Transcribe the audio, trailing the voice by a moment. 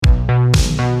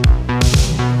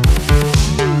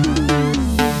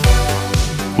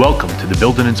Welcome to the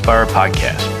Build and Inspire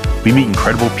podcast. We meet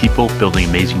incredible people building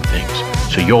amazing things,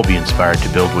 so you'll be inspired to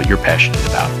build what you're passionate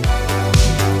about.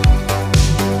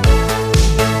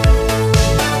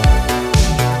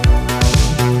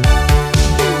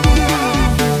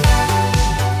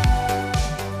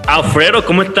 Alfredo,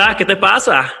 ¿cómo estás? ¿Qué te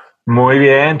pasa? Muy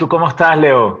bien, ¿tú cómo estás,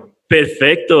 Leo?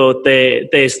 Perfecto, te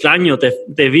extraño.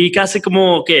 Te vi casi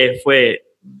como que fue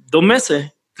 2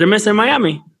 meses, 3 meses en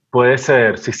Miami. Puede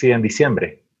ser, sí, en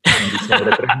diciembre. En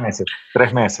diciembre, 3 meses.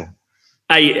 3 meses.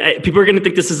 People are going to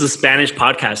think this is a Spanish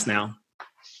podcast now.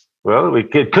 Well,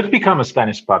 it could become a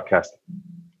Spanish podcast.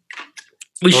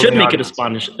 We should make it a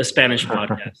Spanish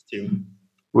podcast too.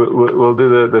 We'll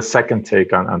do the second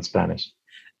take on Spanish.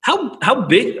 How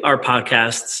big are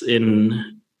podcasts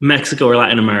in Mexico or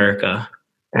Latin America?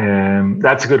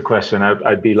 That's a good question.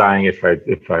 I'd be lying if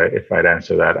I'd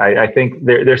answer that. I think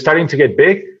they're starting to get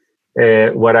big.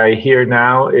 What I hear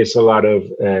now is a lot of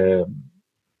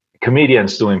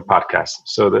comedians doing podcasts.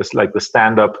 So there's like the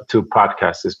stand-up to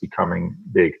podcast is becoming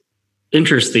big.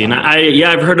 Interesting.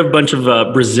 I've heard of a bunch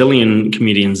of Brazilian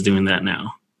comedians doing that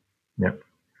now. Yeah,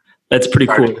 that's pretty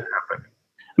cool.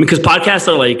 Because podcasts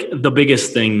are like the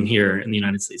biggest thing here in the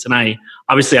United States. And I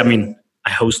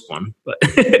host one, but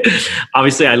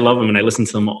obviously I love them and I listen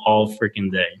to them all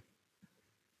freaking day.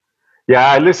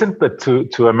 Yeah, I listen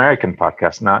to American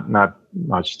podcasts, not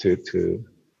much to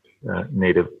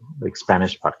native like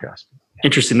Spanish podcasts.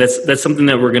 Interesting. That's something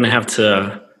that we're going to have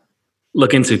to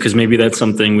look into, because maybe that's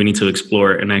something we need to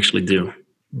explore and actually do.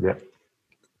 Yeah.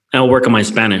 I'll work on my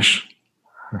Spanish.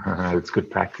 It's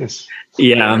good practice.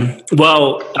 Yeah.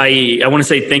 Well, I want to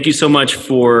say thank you so much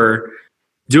for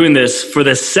doing this for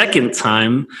the second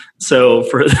time. So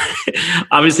for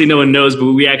obviously no one knows,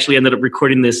 but we actually ended up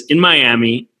recording this in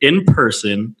Miami in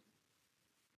person,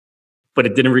 but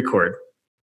it didn't record.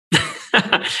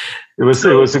 It was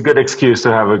a good excuse to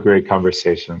have a great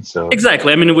conversation. So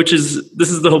exactly. I mean, this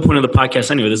is the whole point of the podcast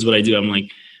anyway. This is what I do.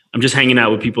 I'm just hanging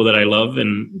out with people that I love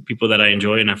and people that I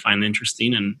enjoy and I find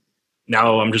interesting, and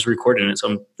now I'm just recording it.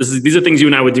 So these are things you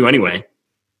and I would do anyway.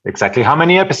 Exactly. How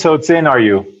many episodes in are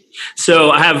you?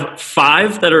 So I have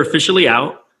 5 that are officially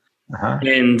out,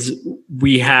 and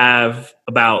we have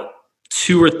about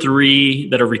 2 or 3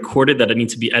 that are recorded that need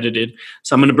to be edited.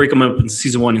 So I'm going to break them up into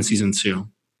season 1 and season 2.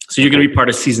 So you're going to be part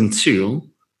of season 2.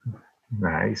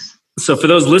 Nice. So for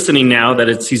those listening now that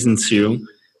it's season 2,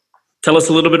 tell us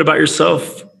a little bit about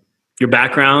yourself, your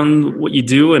background, what you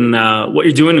do, and what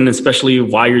you're doing, and especially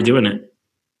why you're doing it.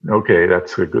 Okay,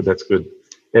 that's good. That's good.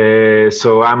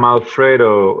 So I'm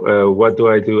Alfredo. What do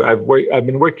I do? I've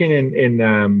been working in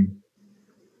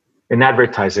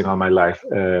advertising all my life,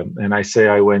 and I say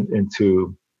I went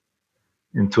into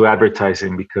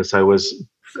advertising because I was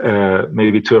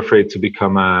maybe too afraid to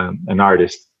become an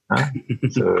artist. Huh?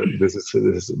 So this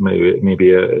is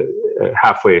maybe a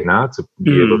halfway now to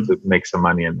be able to make some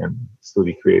money and still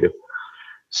be creative.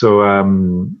 So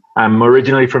I'm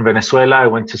originally from Venezuela. I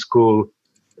went to school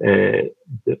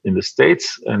in the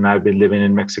States, and I've been living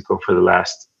in Mexico for the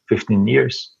last 15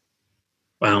 years.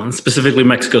 Wow, and specifically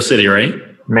Mexico City, right?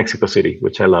 Mexico City,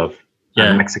 which I love. Yeah.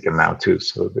 I'm Mexican now too,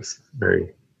 so this is very,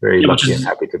 very lucky and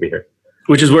happy to be here.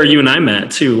 Which is where you and I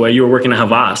met too, while you were working at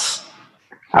Havas.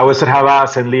 I was at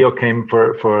Havas, and Leo came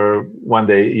for one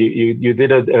day. You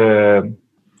did a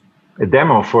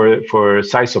demo for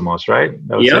Sysomos, right?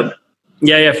 Yep.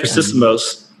 Yeah, for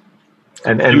Sysomos.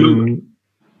 And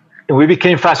we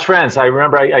became fast friends. I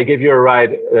remember I gave you a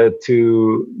ride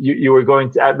to you were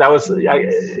going to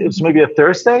it was maybe a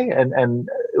Thursday, and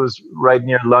it was right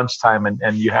near lunchtime,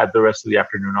 and you had the rest of the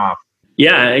afternoon off.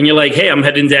 Yeah, and you're like, hey, I'm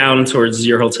heading down towards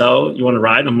your hotel. You want to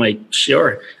ride? I'm like,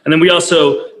 sure. And then we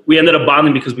ended up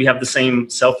bonding because we have the same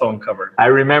cell phone cover. I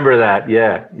remember that.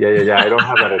 Yeah. I don't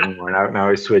have that anymore. Now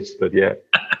I switched, but yeah,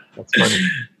 that's funny.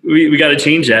 We got to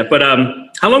change that. But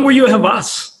how long were you at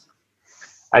Havas?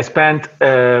 I spent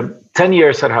 10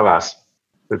 years at Havas.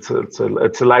 It's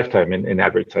a lifetime in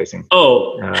advertising.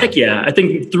 Oh, heck yeah. I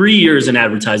think 3 years in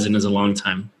advertising is a long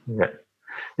time.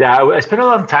 Yeah, I spent a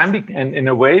long time in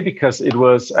a way because it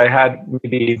was like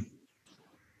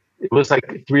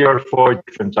 3 or 4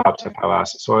 different jobs at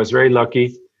Havas. So I was very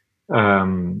lucky.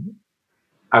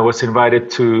 I was invited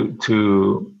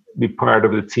to be part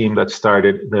of the team that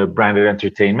started the branded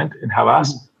entertainment in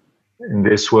Havas. And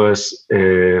this was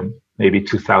maybe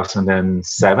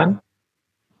 2007.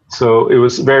 So it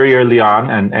was very early on,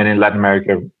 and in Latin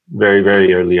America, very,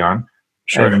 very early on.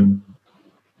 Sure.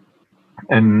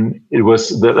 And it was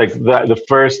the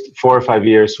first 4 or 5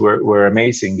 years were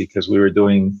amazing because we were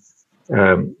doing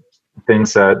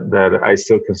things that I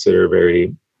still consider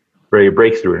very, very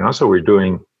breakthrough. And also we're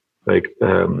doing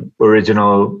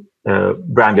original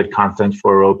branded content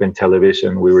for Open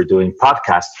Television. We were doing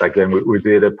podcasts back then. We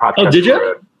did a podcast. Oh, did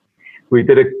you? We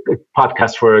did a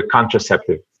podcast for a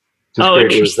contraceptive. Oh,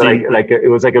 interesting. It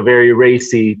was like a very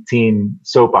racy teen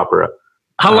soap opera.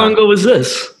 How long ago was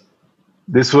this?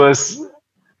 This was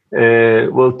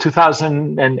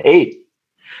 2008.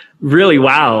 Really?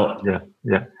 Wow.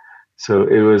 Yeah. So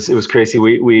it was crazy.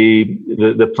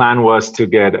 The plan was to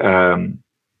get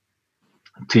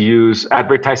to use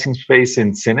advertising space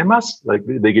in cinemas. Like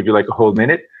they give you like a whole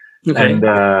minute, okay.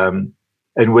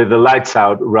 And with the lights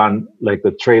out, run like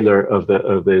the trailer of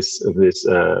this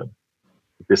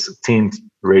teen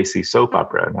racy soap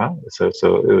opera. No? So it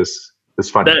was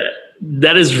fun.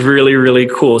 That is really, really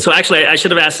cool. So actually, I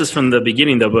should have asked this from the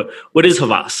beginning, though. But what is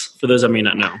Havas? For those that may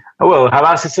not know. Well,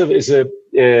 Havas is a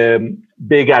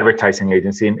big advertising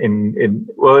agency.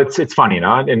 It's funny,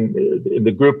 no? In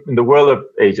the world of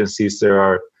agencies, there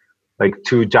are like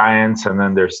two giants, and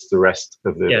then there's the rest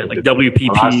of the WPP.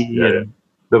 Havas,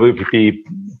 WPP,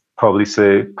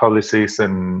 Publicis,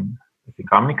 and I think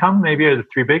Omnicom maybe are the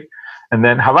three big, and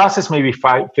then Havas is maybe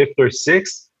fifth or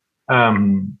sixth.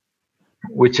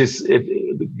 Which is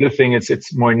the good thing.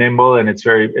 It's more nimble and it's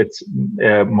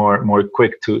more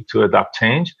quick to adopt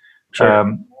change.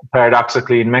 Sure.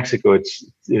 Paradoxically, in Mexico, it's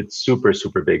super,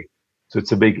 super big. So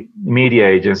it's a big media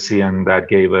agency, and that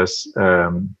gave us, I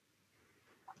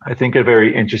think, a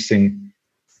very interesting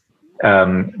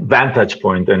vantage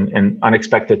point and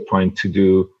unexpected point to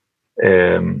do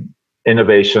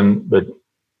innovation, but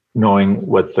knowing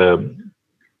what the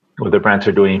brands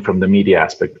are doing from the media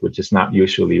aspect, which is not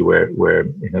usually where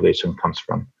innovation comes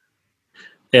from.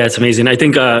 Yeah, it's amazing. I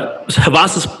think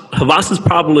Havas is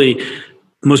probably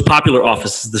the most popular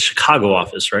office is the Chicago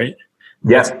office, right?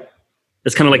 Yes.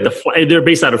 It's kind of like they're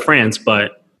based out of France,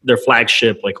 but their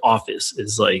flagship office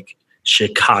is like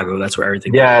Chicago. That's where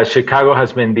everything. Yeah, goes. Chicago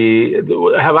has been the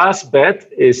Havas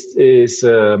bet is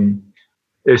to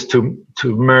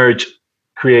merge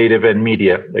creative and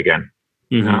media again.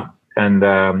 Mm-hmm. You know?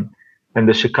 And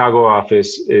the Chicago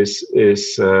office has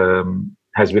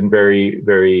been very,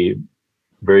 very,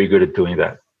 very good at doing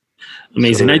that.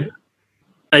 Amazing. So,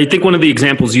 I think one of the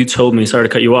examples you told me, sorry to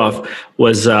cut you off,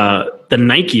 was the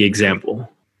Nike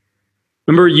example.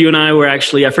 Remember you and I were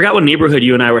actually, I forgot what neighborhood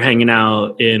you and I were hanging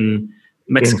out in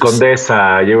Mexico. In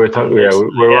Condesa. You were talking, we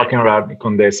were walking around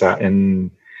Condesa, and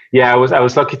yeah, I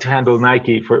was lucky to handle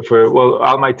Nike for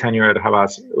all my tenure at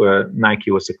Havas.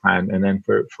 Nike was a client, and then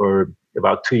for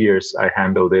about 2 years I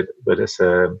handled it, but as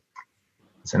an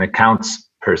accounts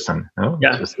person. No?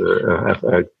 Yeah, it's just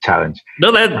a challenge.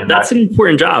 No, that's an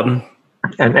important job.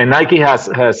 And Nike has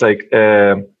like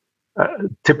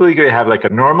typically they have like a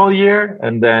normal year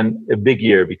and then a big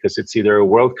year because it's either a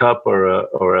World Cup or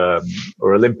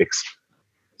Olympics.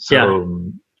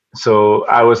 So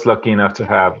I was lucky enough to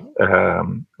have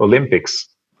Olympics.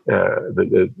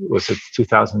 Was it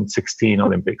 2016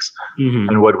 Olympics? Mm-hmm.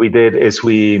 And what we did is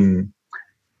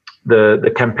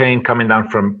the campaign coming down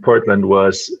from Portland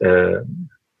was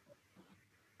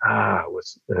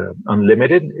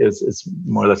unlimited. Is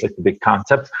more or less like the big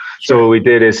concept. Sure. So what we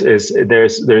did is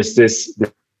there's this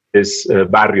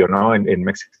barrio, no, in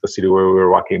Mexico City where we were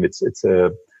walking. It's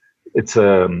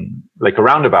like a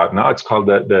roundabout. No, it's called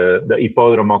the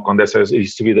Hipódromo Condesa. It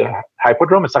used to be the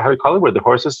Hippodrome. Is that how you call it? Where the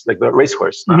horses, like the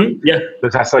racehorse. No? Mm-hmm. Yeah.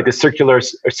 It has like a circular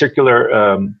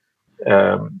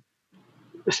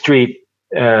street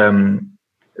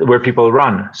where people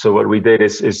run. So what we did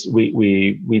is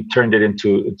we turned it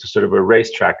into sort of a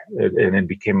racetrack, and it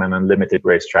became an unlimited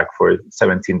racetrack for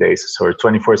 17 days. So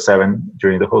 24/7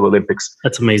 during the whole Olympics.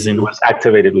 That's amazing. It was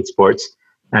activated with sports,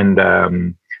 and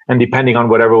depending on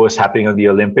whatever was happening on the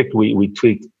Olympic, we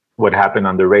tweaked what happened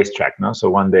on the racetrack. No, so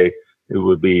one day it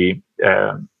would be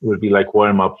like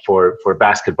warm up for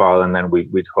basketball, and then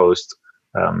we'd host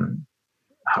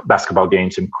basketball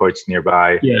games in courts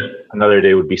nearby. Yeah. Another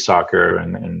day would be soccer,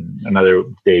 and another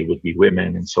day would be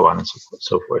women, and so on and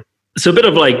so forth. So a bit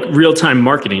of like real time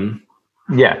marketing.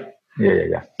 Yeah.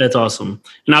 That's awesome.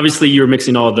 And obviously you're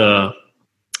mixing all the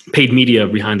paid media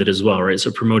behind it as well, right?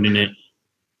 So promoting it.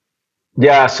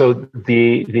 Yeah. So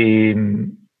the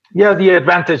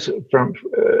advantage from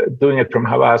doing it from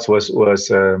Havas was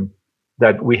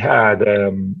that we had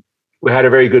a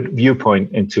very good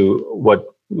viewpoint into what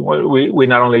we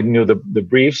not only knew the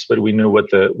briefs, but we knew what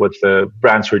the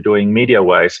brands were doing media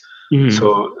wise.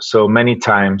 Mm-hmm. So many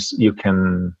times you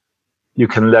can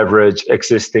leverage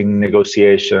existing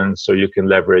negotiations, so you can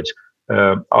leverage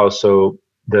also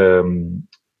the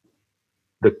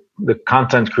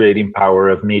content creating power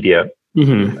of media.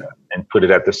 Mm-hmm. and put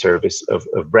it at the service of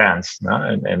brands. No?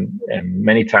 And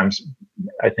many times,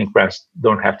 I think brands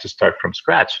don't have to start from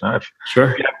scratch. No? If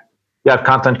Sure. you have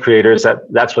content creators,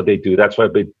 that's what they do. That's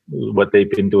what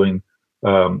they've been doing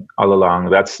all along.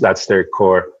 That's their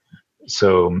core.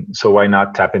 So why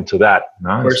not tap into that,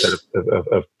 no? Instead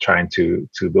of trying to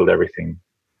build everything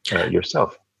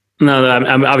yourself. No,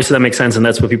 obviously that makes sense, and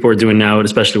that's what people are doing now,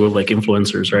 especially with like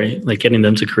influencers, right? Like getting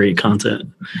them to create content.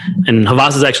 And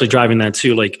Havas is actually driving that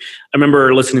too. Like I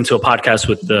remember listening to a podcast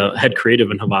with the head creative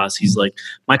in Havas. He's like,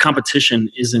 my competition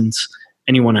isn't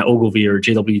anyone at Ogilvy or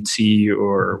JWT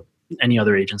or any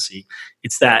other agency.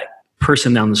 It's that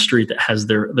person down the street that has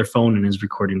their phone and is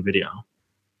recording video,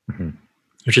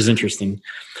 which is interesting.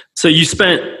 So you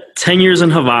spent 10 years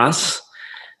in Havas,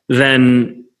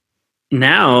 then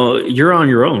now you're on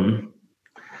your own.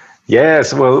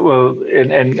 Yes, well,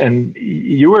 and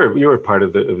you were part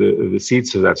of the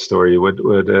seeds of that story.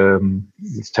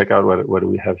 Let's check out what do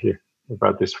we have here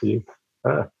about this for you.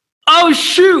 Oh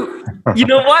shoot! You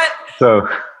know what? So,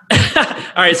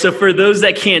 all right. So for those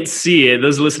that can't see it,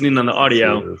 those listening on the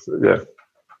audio, yeah.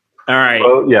 All right.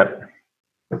 Well, yeah.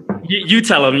 You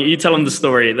tell them. You tell them the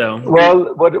story, though.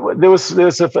 Well,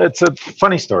 it's a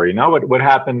funny story. Now, what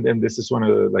happened, and this is one of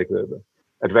the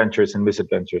adventures and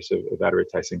misadventures of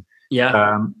advertising.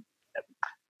 Yeah.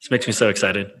 This makes me so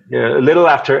excited. Yeah. A little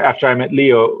after I met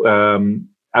Leo,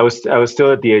 I was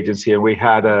still at the agency, and we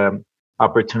had an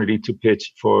opportunity to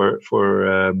pitch for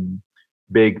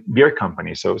big beer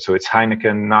companies. So it's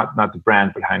Heineken, not the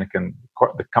brand, but Heineken,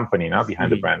 the company now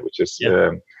behind the brand, which is.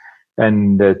 Yeah.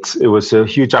 And it was a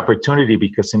huge opportunity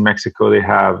because in Mexico they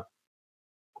have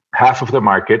half of the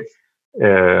market,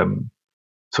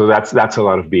 so that's a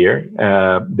lot of beer.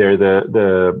 They're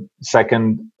the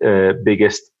second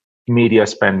biggest media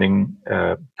spending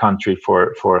country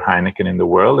for Heineken in the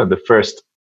world, and the first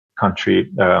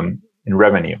country in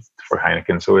revenue for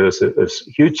Heineken. So it was a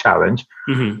huge challenge,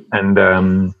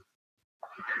 and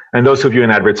those of you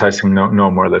in advertising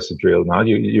know more or less the drill. Now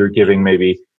you're giving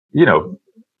maybe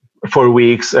 4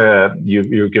 weeks,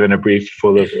 you're given a brief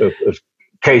full of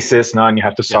cases now, and you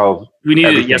have to solve. We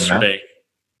needed it yesterday.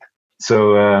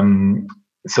 Now.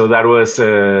 So that was.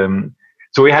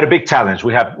 So we had a big challenge.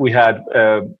 We had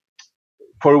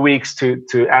 4 weeks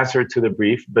to answer to the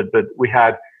brief, but we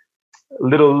had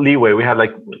little leeway. We had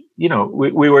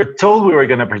we were told we were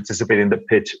going to participate in the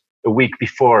pitch a week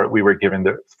before we were given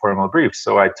the formal brief.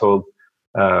 So I told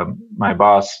my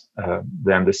boss,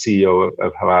 then the CEO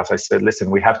of Havas, I said,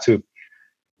 listen, we have to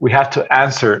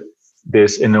answer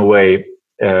this in a way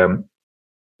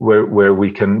where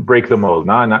we can break the mold.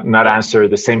 Not answer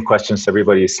the same questions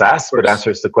everybody is asked, but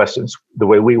answers the questions the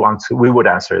way we would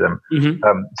answer them.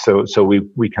 So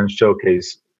we can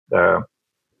showcase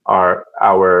our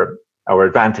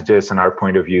advantages and our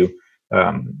point of view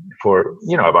for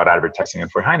about advertising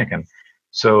and for Heineken.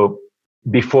 So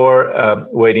before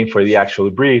waiting for the actual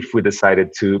brief, we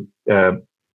decided to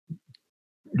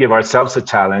give ourselves a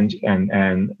challenge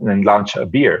and launch a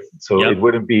beer. So it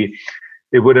wouldn't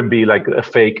be like a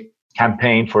fake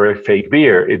campaign for a fake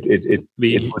beer. It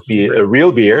would be a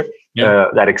real beer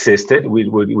that existed.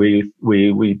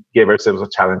 We gave ourselves a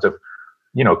challenge of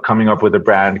coming up with a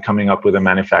brand, coming up with a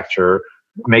manufacturer,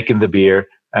 making the beer,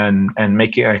 and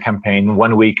making a campaign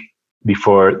 1 week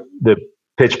before the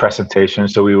pitch presentation,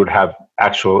 so we would have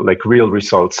actual real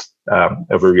results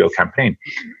of a real campaign.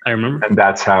 I remember, and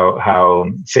that's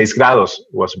how 6 Grados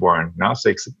was born. Now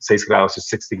 6 Grados is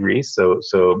 6 degrees. So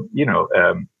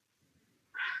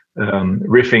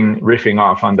riffing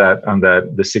off on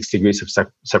the 6 degrees of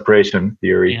separation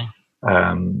theory.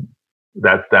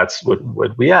 That's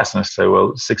what we asked. And I said,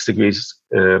 well, 6 degrees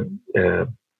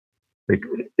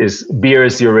is beer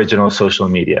is the original social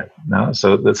media. No,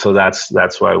 so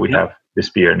that's why we have this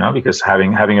beer now, because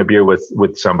having a beer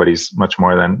with somebody is much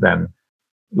more than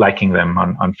liking them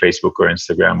on Facebook or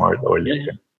Instagram or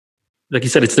LinkedIn. Like you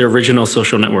said, it's the original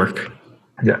social network.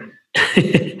 Yeah.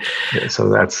 So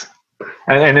that's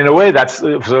and in a way that's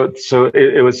so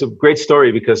it was a great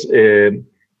story because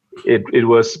it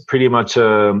was pretty much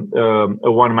a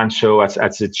one-man show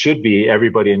as it should be.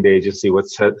 Everybody in the agency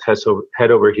was head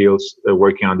over heels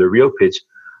working on the real pitch,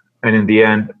 and in the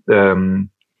end,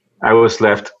 I was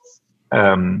left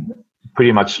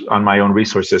pretty much on my own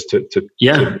resources to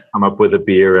come up with a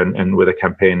beer and with a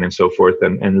campaign and so forth.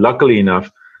 And luckily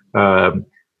enough,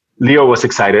 Leo was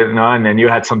excited, and then you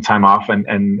had some time off,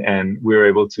 and we were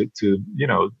able to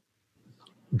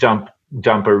jump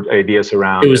ideas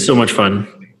around. It was so much fun.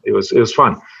 It was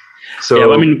fun.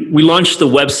 So we launched the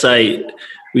website.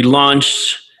 We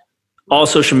launched all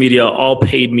social media, all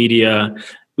paid media.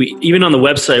 even on the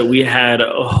website, we had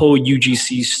a whole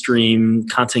UGC stream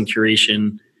content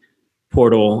curation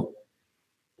portal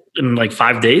in like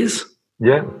 5 days.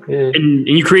 Yeah. And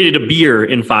you created a beer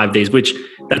in 5 days, which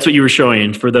that's what you were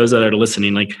showing for those that are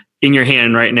listening. Like in your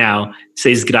hand right now,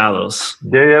 6 grados.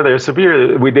 Yeah. There's a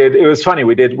beer. We did. It was funny.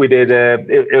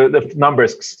 The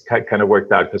numbers kind of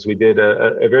worked out because we did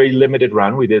a very limited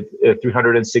run. We did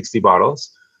 360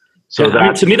 bottles. So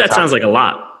to me, that sounds like a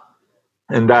lot.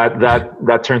 And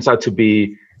that turns out to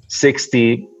be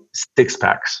 60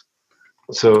 6-packs.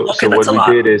 So what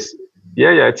we did is,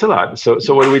 it's a lot.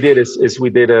 So what we did is we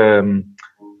did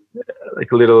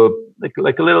like a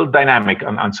little dynamic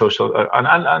on social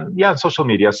on social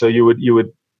media. So you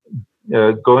would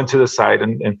go into the site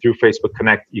and through Facebook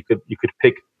Connect, you could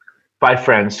pick 5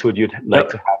 friends who you'd like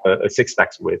to have a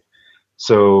 6-pack with.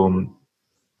 So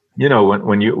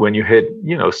when you hit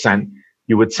send,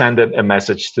 you would send a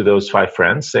message to those 5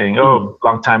 friends saying, "Oh,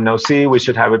 long time no see. We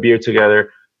should have a beer together."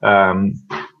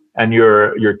 And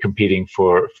you're competing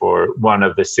for one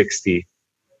of the 60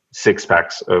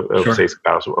 6-packs of sure. 6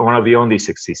 grados, one of the only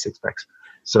 60 6-packs.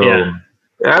 So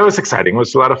it was exciting. It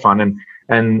was a lot of fun.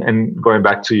 And going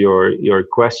back to your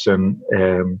question,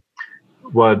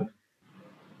 what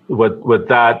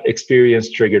that experience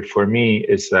triggered for me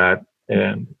is that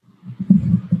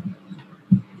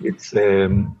it's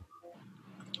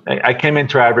I came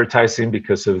into advertising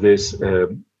because of this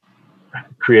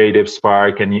creative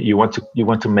spark, and you want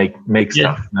to make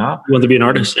stuff. No, you want to be an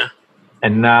artist, yeah.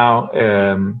 And now,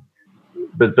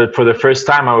 but for the first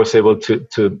time, I was able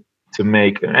to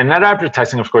make, and not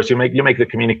advertising, of course. You make the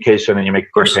communication, and you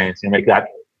make campaigns. You make that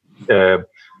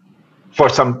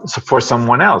for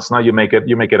someone else. Now you make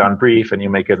it on brief, and you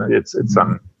make it. It's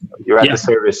on. You're at the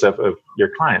service of your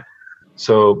client.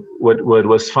 So what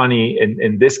was funny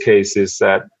in this case is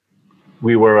that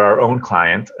we were our own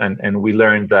client, and we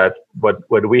learned that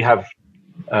what we have,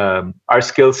 our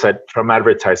skill set from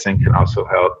advertising can also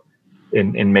help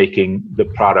in making the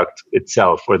product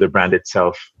itself or the brand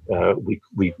itself.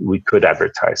 We could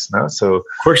advertise. No? So of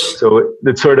course. So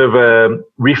it sort of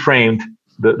reframed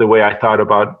the way I thought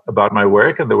about my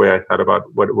work and the way I thought about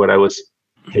what I was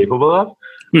capable of,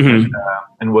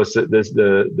 and was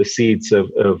the seeds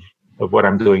of what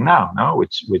I'm doing now,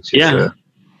 which is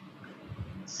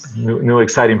a new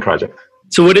exciting project.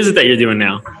 So what is it that you're doing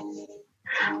now?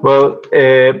 Well,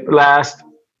 last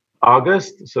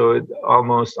August, so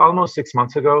almost 6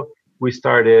 months ago, we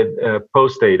started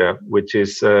Post Data, which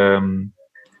is a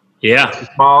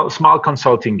small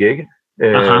consulting gig.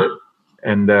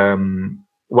 And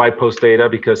why Post Data?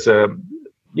 Because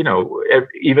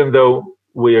even though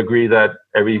we agree that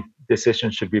every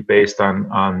decision should be based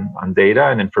on data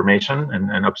and information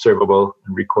and observable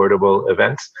and recordable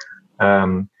events,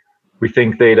 we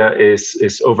think data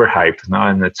is overhyped now,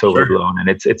 and it's overblown, and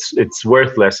it's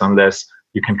worthless unless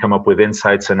you can come up with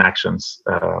insights and actions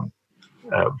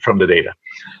from the data.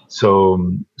 So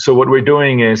what we're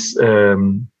doing is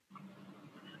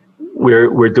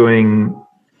we're doing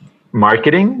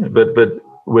marketing, but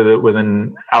with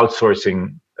an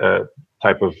outsourcing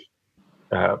type of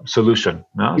solution.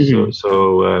 No?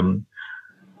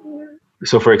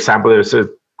 So for example, there's a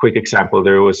quick example.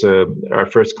 There was our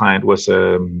first client was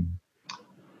a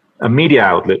media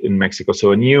outlet in Mexico.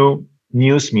 So a new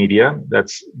news media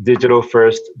that's digital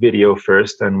first, video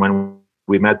first. And when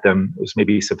we met them, it was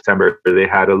maybe September, they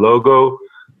had a logo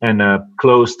and a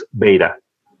closed beta.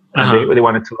 And they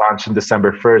wanted to launch on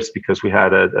December 1st because we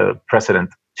had a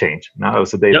precedent change. Now it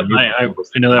was the day. Yep,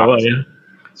 I know that well, yeah.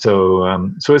 So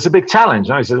it's a big challenge.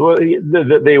 I said, well,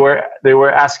 they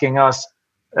were asking us.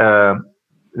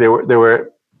 They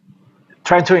were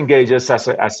trying to engage us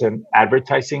as an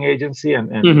advertising agency,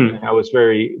 and I was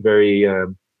very, very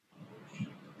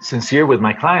sincere with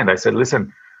my client. I said,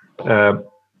 listen,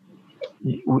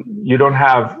 you don't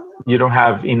have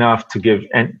enough to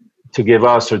give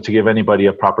us or to give anybody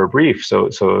a proper brief. So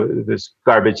there's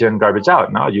garbage in, garbage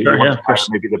out. No, you want to have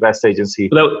maybe the best agency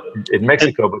in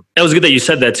Mexico. But that was good that you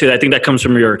said that too. I think that comes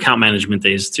from your account management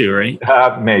days too, right?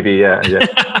 Maybe, yeah.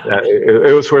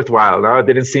 It was worthwhile. No, it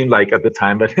didn't seem like at the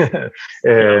time, but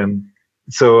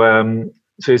so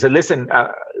he said, listen,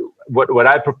 what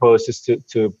I propose is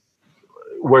to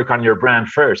work on your brand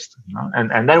first,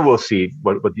 and then we'll see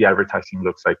what the advertising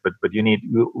looks like. But we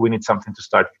need something to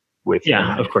start with.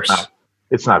 Yeah, of course.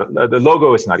 It's not the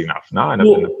logo is not enough. No.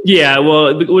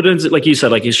 What ends, like you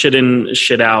said, like you shit in,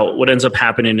 shit out. What ends up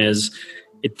happening is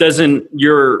it doesn't.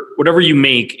 Whatever you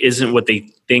make isn't what they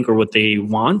think or what they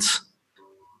want,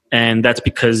 and that's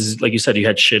because, like you said, you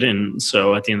had shit in.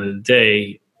 So at the end of the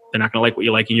day, they're not going to like what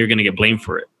you like, and you're going to get blamed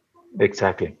for it.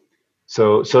 Exactly.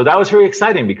 So that was very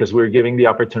exciting because we were giving the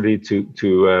opportunity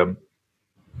to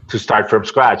start from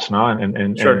scratch, no,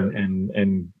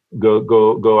 and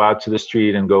go out to the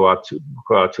street and go out to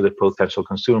the potential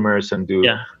consumers and do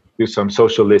some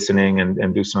social listening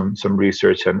and do some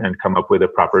research and come up with a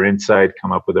proper insight,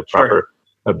 come up with a proper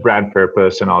brand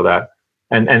purpose and all that.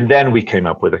 And then we came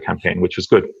up with a campaign, which was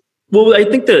good. Well, I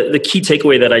think the key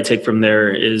takeaway that I take from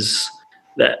there is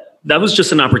that was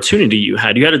just an opportunity you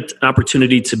had. You had an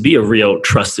opportunity to be a real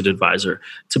trusted advisor,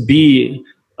 to be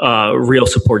a real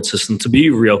support system, to be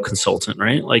a real consultant,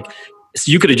 right? Like,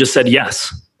 so you could have just said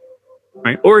yes,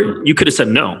 right? Or you could have said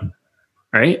no,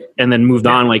 right? And then moved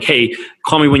on like, hey,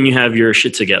 call me when you have your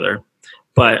shit together.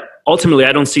 But ultimately,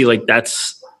 I don't see like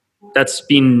that's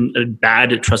being a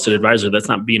bad trusted advisor. That's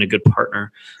not being a good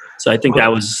partner. So I think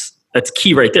that's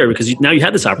key right there, because now you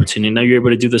had this opportunity. Now you're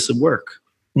able to do this at work.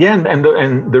 Yeah,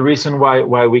 and the reason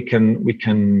why we can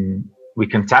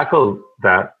tackle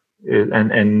that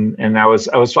and I was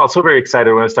also very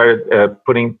excited when I started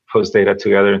putting Post Data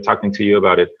together and talking to you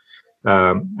about it.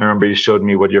 I remember you showed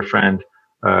me what your friend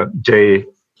Jay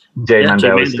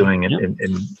Mandel is doing in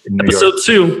New Episode York.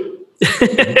 2.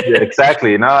 Yeah,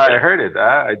 exactly. No, I heard it.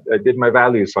 I did my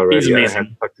values already. I had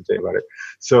to talk to Jay about it.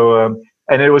 So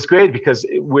and it was great because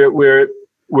we're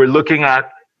looking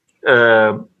at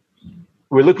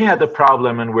the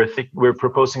problem and we're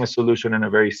proposing a solution in a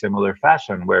very similar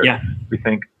fashion where we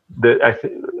think that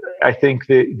I think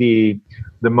the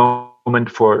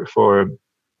moment for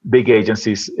big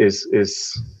agencies is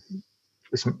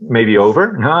maybe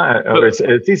over, or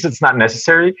at least it's not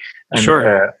necessary. And,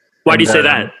 sure. Why do you say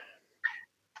that?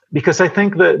 Because I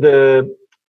think the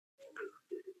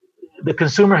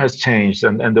consumer has changed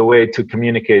and the way to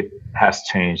communicate has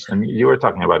changed. And you were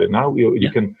talking about it. Now you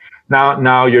can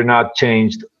now you're not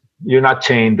chained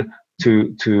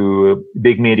to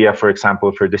big media, for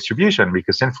example, for distribution,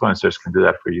 because influencers can do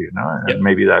that for you, and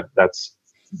maybe that's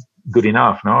good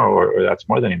enough, or that's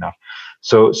more than enough.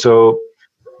 So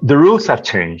the rules have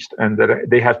changed, and that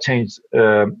they have changed,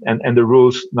 and the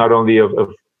rules not only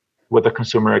of what the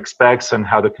consumer expects and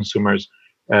how the consumers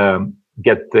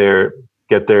get their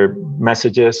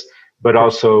messages, but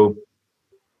also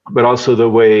the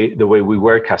way we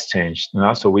work has changed.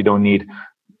 So we don't need.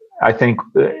 I think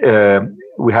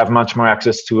we have much more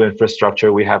access to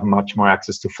infrastructure. We have much more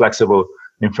access to flexible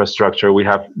infrastructure. We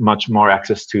have much more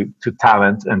access to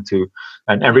talent and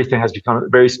everything has become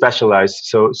very specialized.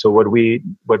 So what we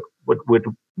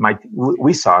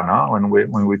saw when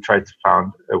we tried to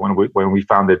when we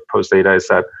founded Post Data is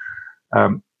that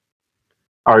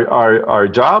our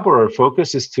job or our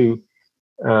focus is to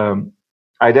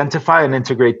identify and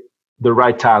integrate the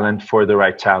right talent for the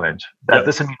right challenge. That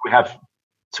doesn't mean we have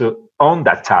to own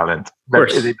that talent.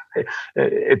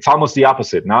 It's almost the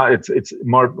opposite. No, it's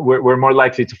more. We're more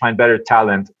likely to find better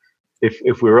talent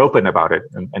if we're open about it,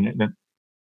 and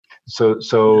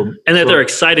that they're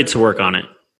excited to work on it.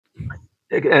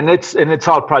 And it's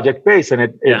all project based,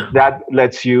 and that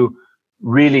lets you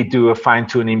really do a fine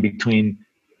tuning between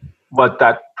what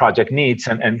that project needs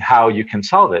and how you can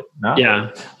solve it. No? Yeah.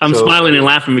 I'm smiling and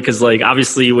laughing because like,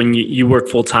 obviously when you work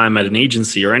full time at an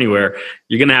agency or anywhere,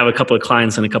 you're going to have a couple of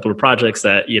clients and a couple of projects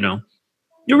that, you'd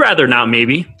rather not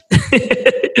maybe.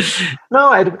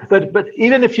 No, but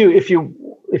even if you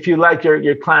like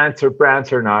your clients or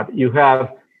brands or not, you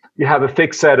have a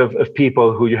fixed set of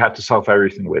people who you have to solve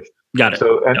everything with. Got it.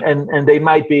 So, and they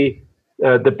might be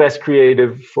the best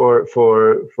creative for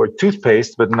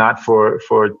toothpaste, but not for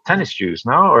tennis shoes,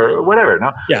 or whatever,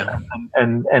 Yeah.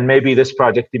 And maybe this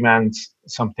project demands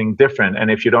something different, and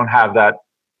if you don't have that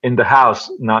in the house,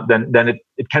 then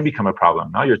it can become a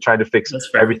problem. You're trying to fix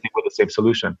everything with the same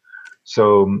solution.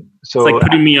 So it's like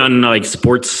putting me on like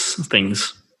sports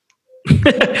things.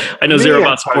 I know zero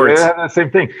about sports. The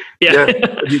same thing. Yeah.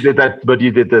 You did that, but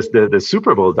you did the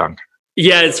Super Bowl dunk.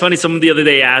 Yeah, it's funny. Someone the other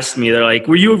day asked me, they're like,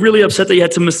 were you really upset that you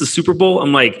had to miss the Super Bowl?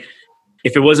 I'm like,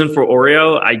 if it wasn't for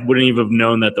Oreo, I wouldn't even have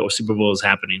known that the Super Bowl was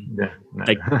happening. Yeah, no.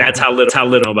 Like that's how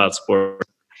little about sport.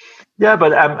 Yeah,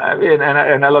 but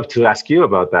and I love to ask you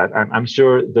about that. I'm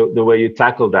sure the way you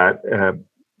tackle that, and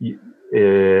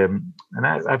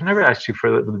I've never asked you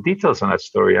for the details on that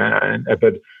story.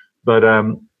 But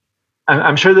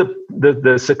I'm sure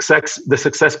the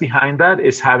success behind that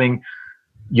is having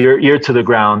your ear to the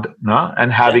ground, and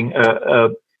having a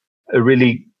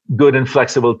really good and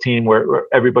flexible team where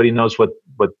everybody knows what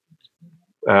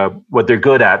they're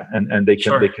good at and they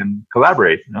can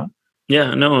collaborate.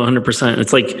 Yeah, no, 100%.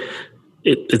 It's like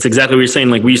it's exactly what you're saying.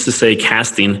 Like we used to say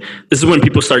casting. This is when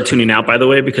people start tuning out, by the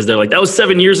way, because they're like, that was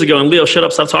 7 years ago, and Leo, shut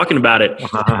up, stop talking about it.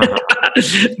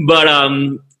 But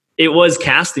it was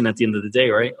casting at the end of the day,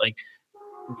 right? Like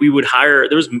we would hire,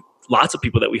 there was lots of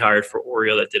people that we hired for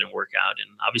Oreo that didn't work out. And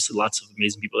obviously lots of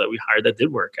amazing people that we hired that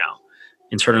did work out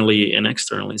internally and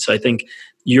externally. So I think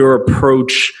your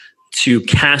approach to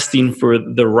casting for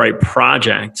the right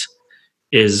project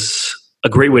is a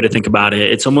great way to think about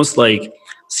it. It's almost like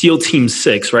SEAL Team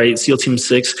 6, right? SEAL Team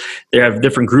 6, they have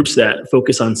different groups that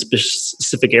focus on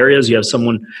specific areas. You have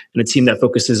someone in a team that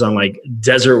focuses on like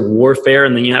desert warfare,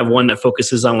 and then you have one that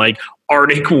focuses on like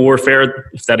Arctic warfare,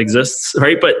 if that exists,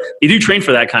 right? But they do train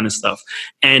for that kind of stuff.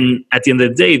 And at the end of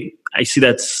the day, I see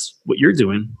that's what you're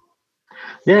doing.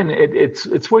 Yeah, and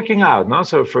it's working out. No,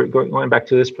 so for going back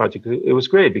to this project, it was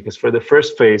great because for the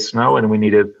first phase, now when we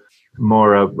needed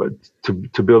more of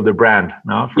to build a brand,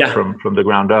 from the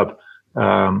ground up.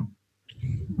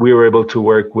 We were able to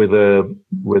work with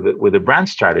a brand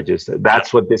strategist.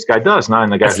 That's what this guy does now.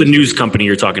 And that's the news company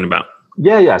you're talking about.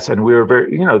 Yeah, yes. And we were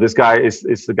very, this guy is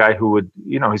the guy who would,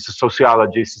 he's a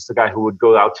sociologist. He's the guy who would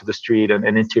go out to the street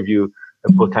and interview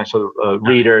potential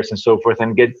readers and so forth,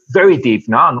 and get very deep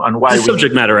now on why. He's a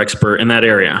subject matter expert in that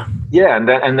area. Yeah,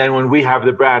 and then when we have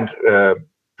the brand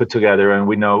put together, and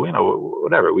we know,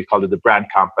 whatever we call it, the brand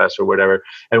compass or whatever,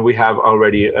 and we have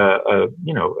already a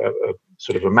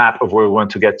sort of a map of where we want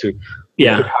to get to.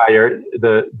 Yeah, to hire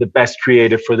the best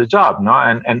creative for the job, no,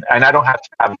 and I don't have to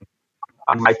have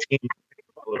on my team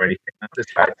or anything. This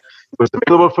guy was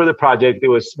available for the project. It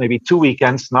was maybe 2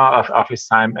 weekends, not of his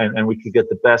time, and we could get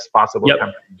the best possible.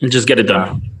 Yep, and just get it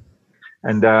done.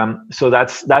 So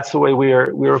that's the way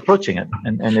we're approaching it,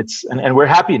 and we're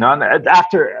happy now. And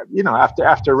after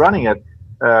running it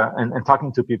and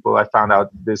talking to people, I found out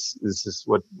this is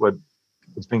what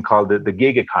it's been called the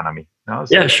gig economy. So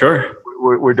yeah, sure.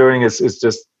 We're doing is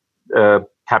just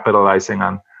capitalizing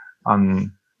on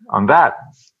that.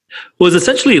 Well, it's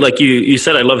essentially like you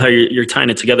said. I love how you're tying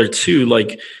it together too.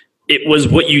 Like it was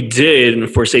what you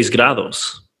did for Seis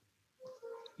Grados.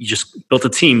 You just built a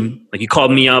team. Like you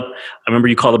called me up. I remember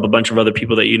you called up a bunch of other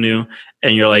people that you knew,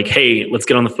 and you're like, "Hey, let's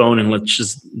get on the phone and let's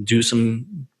just do some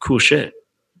cool shit."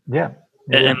 Yeah,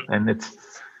 and it's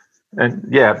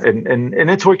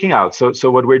working out.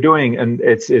 So what we're doing, and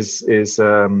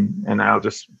and I'll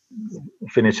just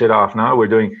finish it off now. We're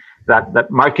doing that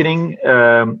marketing,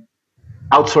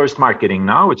 outsourced marketing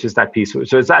now, which is that piece.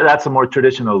 So that's a more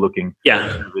traditional looking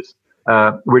service.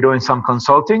 We're doing some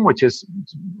consulting, which is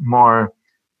more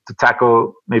to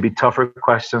tackle maybe tougher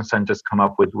questions and just come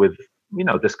up with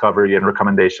discovery and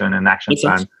recommendation and action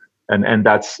plan. And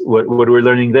that's what we're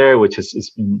learning there, which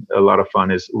is been a lot of fun.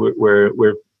 Is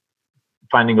we're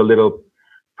finding a little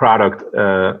product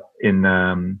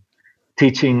in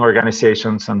teaching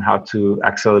organizations on how to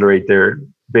accelerate their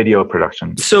video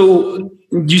production. So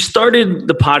you started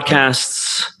the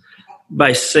podcasts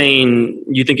by saying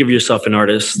you think of yourself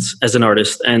as an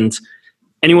artist, and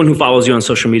anyone who follows you on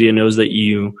social media knows that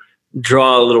you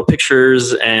draw little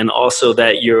pictures and also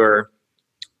that you're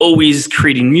always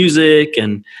creating music.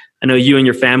 And I know you and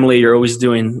your family are always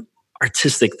doing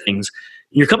artistic things.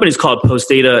 Your company is called Post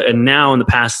Data, and now in the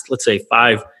past, let's say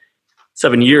 5-7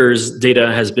 years,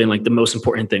 data has been like the most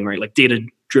important thing, right? Like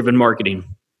data-driven marketing.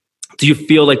 Do you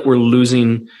feel like we're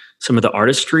losing some of the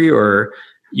artistry, or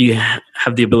you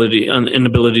have the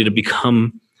inability to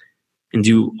become and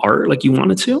do art like you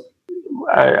wanted to?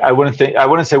 I wouldn't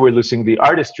say we're losing the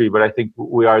artistry, but I think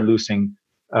we are losing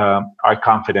our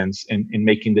confidence in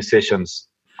making decisions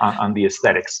on the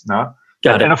aesthetics. No,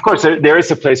 got it. And of course, there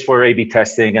is a place for A/B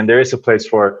testing, and there is a place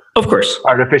for, of course,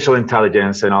 artificial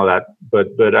intelligence and all that.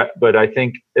 But I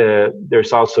think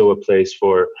there's also a place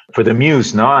for the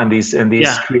muse, no, and these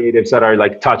creatives that are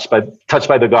like touched by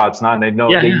the gods, no, and they know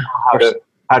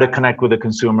how to connect with the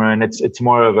consumer, and it's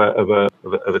more of a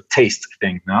taste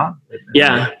thing, no?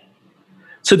 Yeah.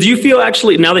 So do you feel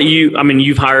actually, now that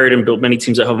you've hired and built many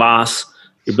teams at Havas,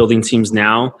 you're building teams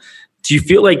now, do you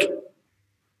feel like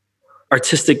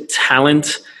artistic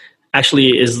talent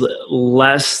actually is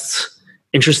less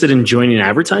interested in joining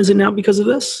advertising now because of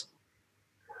this?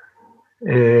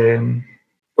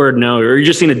 Or no, or you're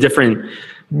just seeing a different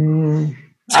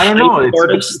I don't know.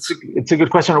 It's a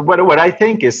good question. What I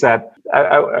think is that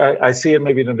I see it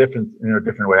maybe in a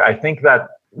different way. I think that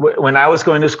when I was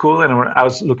going to school and when I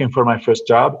was looking for my first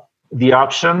job, the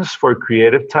options for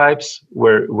creative types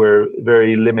were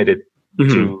very limited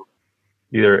to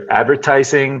either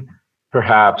advertising,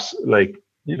 perhaps like,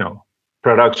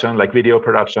 production, like video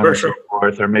production, and so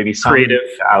forth, or maybe some creative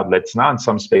outlets, not in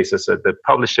some spaces at the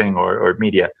publishing or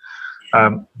media.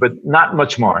 But not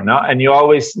much more, no. And you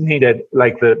always needed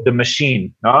like the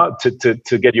machine, no,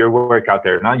 to get your work out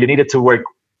there. No, you needed to work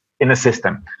in a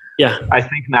system. Yeah, I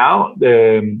think now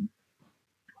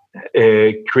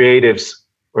creatives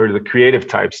or the creative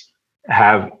types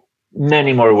have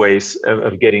many more ways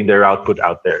of getting their output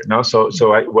out there. No, that's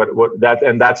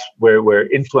where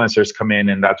influencers come in,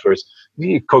 and that's where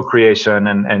co-creation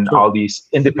and all these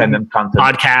independent content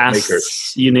podcasts,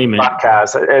 makers, you name it,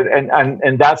 podcasts,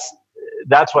 and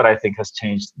that's what I think has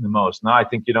changed the most. No, I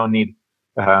think you don't need.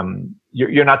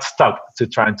 You're not stuck to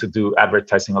trying to do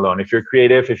advertising alone. If you're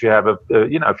creative, if you have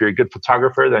if you're a good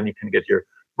photographer, then you can get your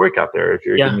work out there. If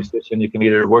you're a good musician, you can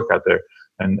get your work out there.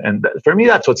 And for me,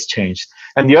 that's what's changed.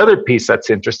 And the other piece that's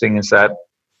interesting is that,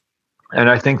 and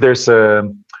I think there's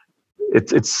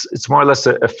it's more or less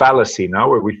a fallacy now,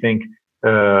 where we think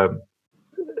the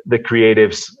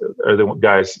creatives are the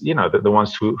guys, the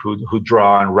ones who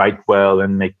draw and write well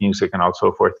and make music and all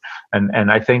so forth.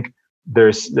 And I think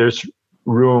there's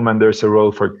room and there's a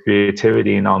role for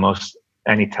creativity in almost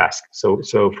any task. So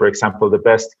for example, the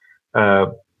best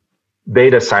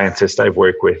data scientist I've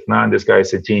worked with now, and this guy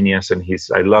is a genius, and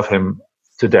I love him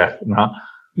to death. No?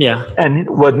 Yeah. And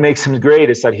what makes him great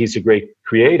is that he's a great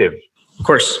creative. Of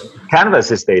course.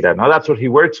 Canvas is data. Now that's what he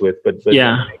works with, but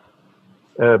yeah,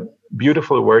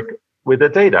 beautiful work with the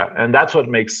data, and that's what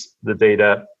makes the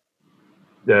data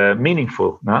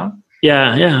meaningful. No?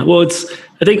 Yeah. Well,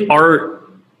 I think art,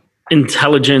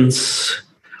 intelligence,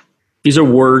 these are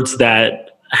words that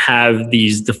have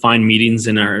these defined meanings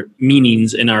in our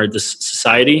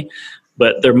society,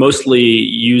 but they're mostly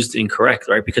used incorrect,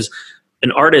 right? Because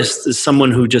an artist is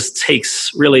someone who just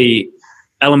takes really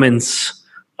elements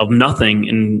of nothing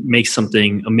and makes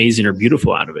something amazing or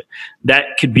beautiful out of it.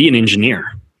 That could be an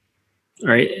engineer,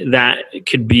 right? That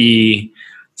could be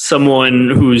someone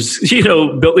who's,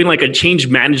 building like a change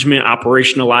management,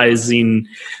 operationalizing,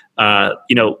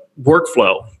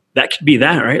 workflow. That could be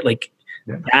that, right? Like,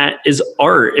 that is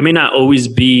art. It may not always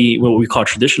be what we call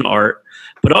traditional art,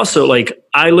 but also, like,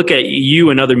 I look at you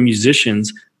and other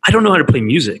musicians, I don't know how to play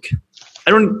music.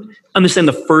 I don't understand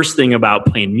the first thing about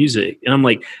playing music. And I'm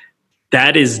like,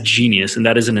 that is genius. And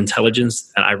that is an intelligence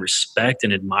that I respect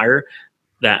and admire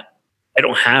that I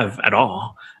don't have at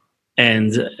all.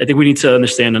 And I think we need to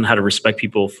understand on how to respect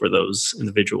people for those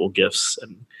individual gifts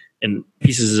and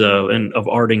pieces of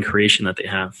art and creation that they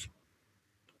have.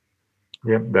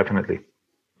 Yeah, definitely.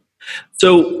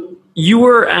 So you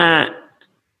were at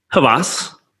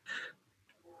Havas.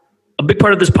 A big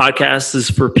part of this podcast is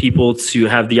for people to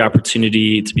have the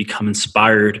opportunity to become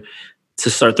inspired to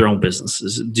start their own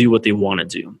businesses, do what they want to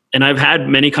do. And I've had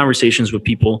many conversations with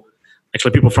people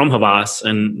from Havas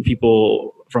and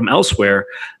people from elsewhere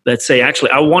that say,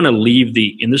 actually, I want to leave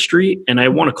the industry and I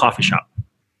want a coffee shop,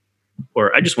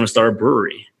 or I just want to start a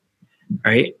brewery,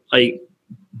 right? Like,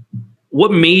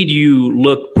 what made you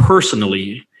look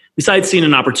personally, besides seeing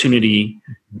an opportunity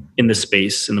in the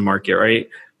space, in the market, right?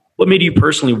 What made you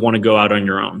personally want to go out on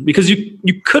your own? Because you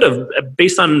could have,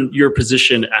 based on your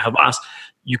position at Havas,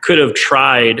 you could have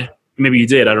tried, maybe you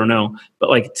did, I don't know, but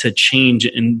like to change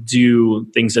and do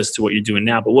things as to what you're doing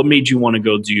now. But what made you want to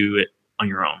go do it on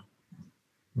your own?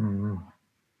 Mm-hmm.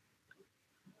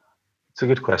 It's a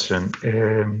good question.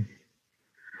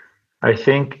 I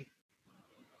think,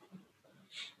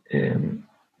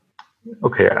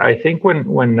 I think when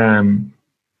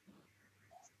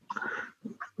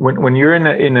you're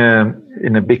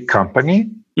in a big company,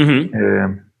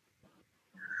 Mm-hmm.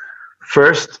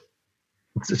 First,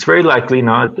 it's very likely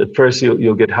not. At first,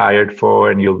 you'll get hired for,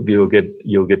 and you'll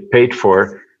get paid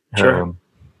for Sure.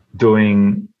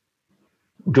 doing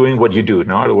what you do,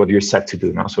 no, or what you're set to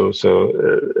do. No, so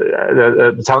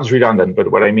that sounds redundant,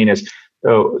 but what I mean is,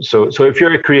 so if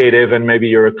you're a creative and maybe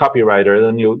you're a copywriter,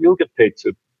 then you'll get paid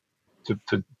to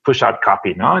push out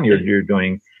copy, no, and you're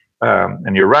doing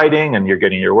and you're writing and you're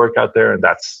getting your work out there, and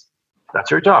that's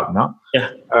your job, no.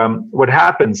 Yeah. What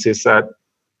happens is that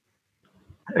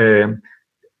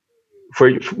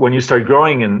when you start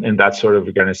growing in that sort of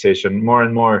organization, more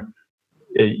and more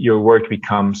your work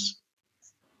becomes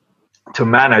to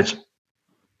manage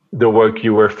the work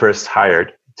you were first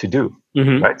hired to do,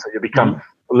 Mm-hmm. right? So you become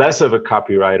less of a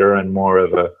copywriter and more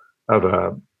of a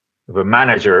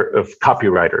manager of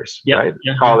copywriters, right?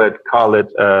 Yeah. Call it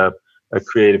a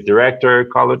creative director,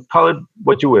 call it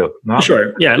what you will. No?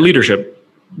 Sure. Yeah. Leadership.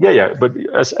 Yeah. But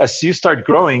as you start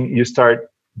growing, you start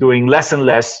doing less and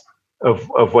less of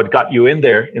what got you in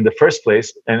there in the first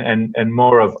place, and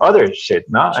more of other shit,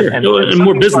 no? Sure. And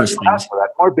more business things.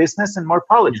 More business and more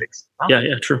politics. No?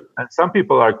 Yeah, true. And some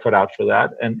people are cut out for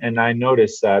that. And I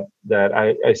noticed that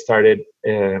I started,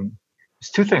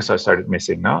 there's two things I started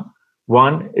missing now.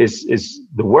 One is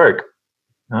the work.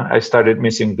 I started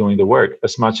missing doing the work.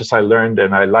 As much as I learned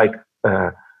and I like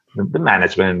the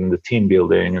management and the team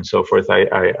building and so forth,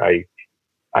 I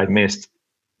I missed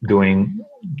doing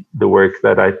the work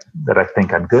that I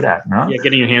think I'm good at. No? Yeah,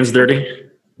 getting your hands dirty.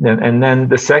 And then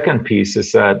the second piece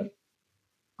is that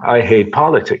I hate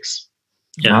politics.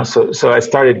 Yeah. So I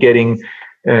started getting.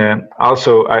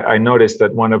 Also, I noticed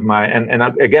that one of my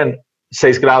again,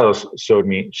 Seis Grados showed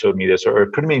me this, or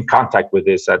put me in contact with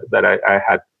this, that I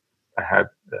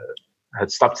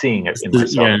had stopped seeing it in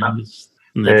myself.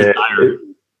 Yeah.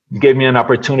 It gave me an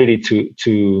opportunity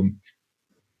to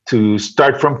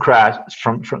start from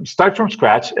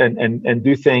scratch and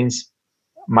do things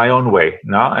my own way,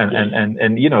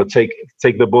 and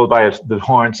take the bull by the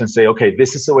horns and say, okay,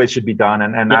 this is the way it should be done,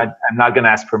 and I'm not going to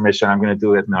ask permission. I'm going to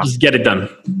do it now. Just get it done.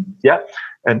 Yeah,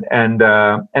 and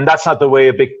that's not the way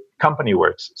a big company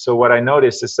works. So what I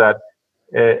noticed is that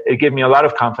it gave me a lot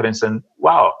of confidence, and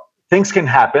wow, things can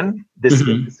happen. This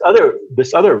other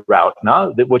route,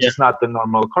 which is not the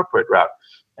normal corporate route,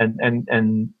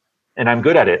 and I'm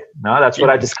good at it. That's what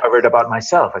I discovered about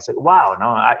myself. I said, wow,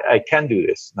 I can do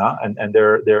this. And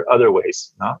there are other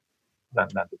ways, than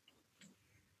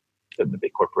the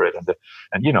big corporate,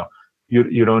 and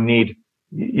you don't need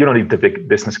the big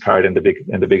business card and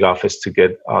the big office to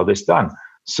get all this done.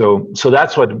 So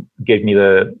that's what gave me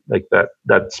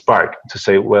that spark to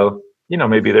say, well,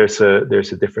 maybe there's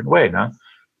a different way,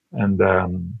 and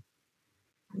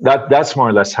that's more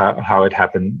or less how it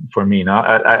happened for me.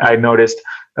 I noticed,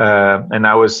 and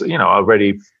I was,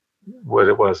 already,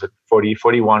 what was it, 40,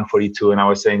 41, 42, and I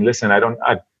was saying, listen,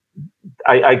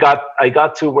 I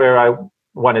got to where I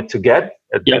wanted to get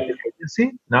at the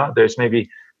agency. There's maybe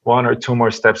one or two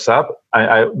more steps up.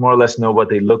 I more or less know what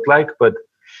they look like, but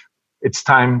it's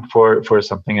time for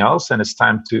something else, and it's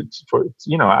time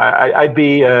I'd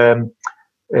be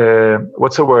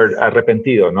what's the word,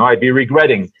 arrepentido, I'd be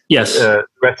regretting the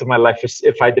rest of my life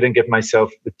if I didn't give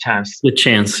myself the chance,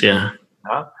 yeah.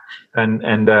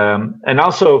 And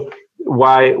also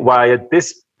why at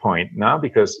this point,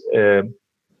 because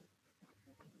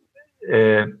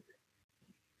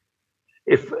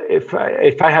if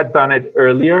I had done it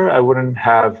earlier, I wouldn't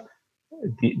have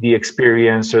the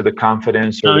experience or the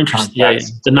confidence or the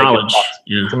contacts, the knowledge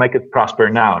to make it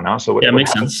prosper now. So what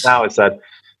makes happens sense. now is that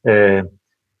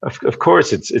of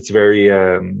course it's very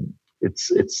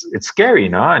it's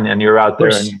scary, and you're out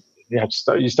there and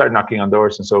you start knocking on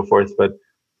doors and so forth. But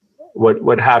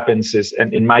what happens is,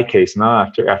 and in my case,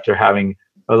 after having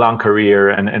a long career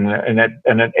and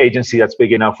an agency that's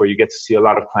big enough where you get to see a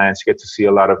lot of clients, you get to see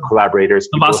a lot of collaborators.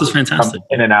 Havas is fantastic.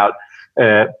 In and out.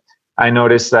 I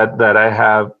noticed that I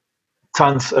have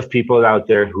tons of people out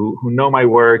there who know my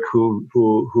work, who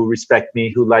respect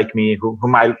me, who like me,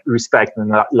 whom I respect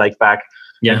and like back,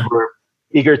 and who are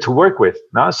eager to work with.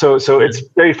 So it's a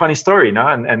very funny story. And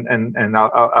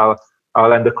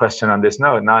I'll end the question on this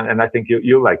note. And I think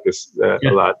you like this a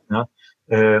lot.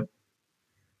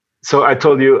 So I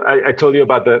told you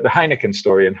about the Heineken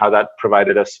story and how that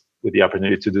provided us with the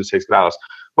opportunity to do Seis Grados.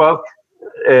 Well,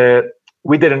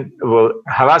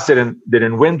 Havas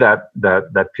didn't win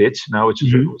that pitch, which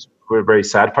is we're very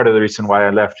sad. Part of the reason why I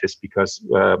left is because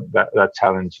that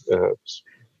challenge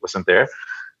wasn't there.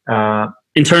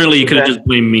 Internally, you could have just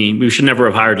blamed me. We should never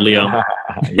have hired Leo.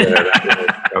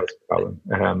 that was the problem.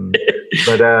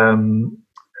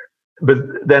 But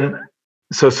then,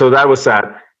 so that was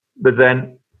that. But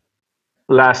then,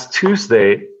 last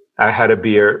Tuesday, I had a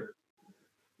beer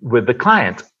with the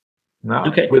client.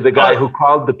 With the guy who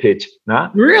called the pitch.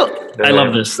 Really? I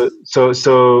love this.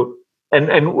 So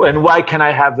and why can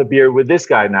I have the beer with this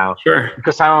guy now? Sure.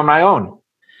 Because I'm on my own.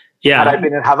 Yeah. Had I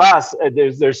been at Havas,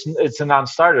 it's a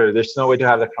non-starter. There's no way to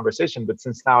have that conversation. But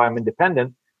since now I'm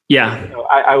independent,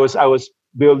 I was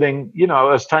building. I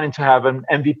was trying to have an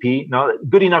MVP.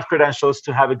 Good enough credentials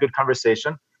to have a good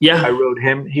conversation. Yeah. I wrote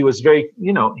him. He was very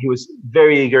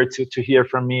eager to hear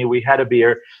from me. We had a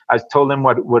beer. I told him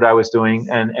what I was doing,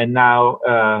 and now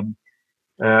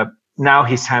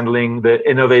he's handling the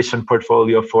innovation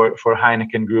portfolio for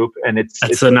Heineken Group, and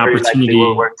it's an opportunity.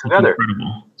 We'll work together.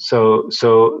 Incredible. So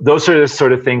those are the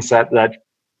sort of things that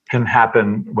can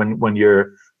happen when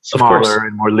you're smaller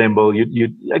and more nimble.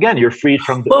 You're freed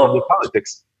from the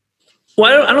politics.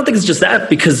 Well, I don't think it's just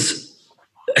that, because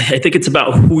I think it's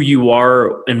about who you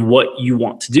are and what you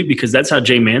want to do, because that's how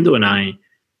Jay Mando and I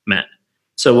met.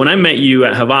 So when I met you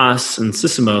at Havas and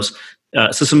Sysomos,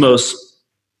 Sysomos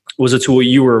was a tool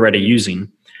you were already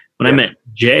using. When I met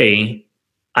Jay,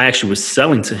 I actually was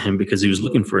selling to him because he was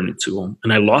looking for a new tool,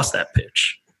 and I lost that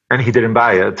pitch. And he didn't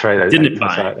buy it. That's right. Didn't buy.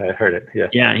 I heard it. Yeah.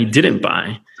 Yeah, he didn't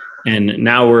buy. And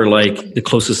now we're like the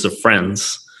closest of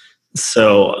friends.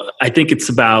 So I think it's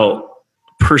about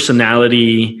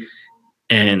personality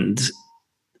and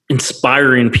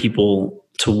inspiring people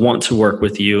to want to work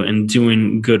with you and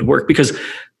doing good work. Because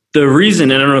the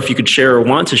reason, and I don't know if you could share or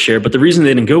want to share, but the reason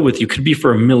they didn't go with you could be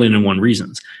for 1,000,001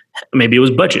 reasons. Maybe it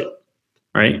was budget,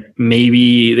 right?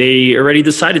 Maybe they already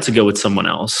decided to go with someone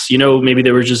else. Maybe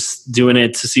they were just doing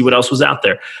it to see what else was out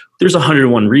there. There's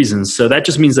 101 reasons. So that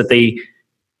just means that they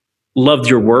loved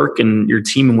your work and your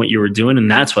team and what you were doing,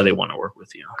 and that's why they want to work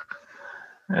with you.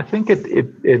 I think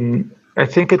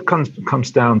it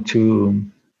comes down to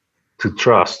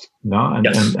trust, no,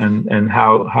 Yes. and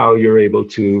how you're able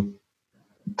to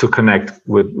connect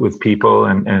with people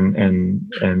and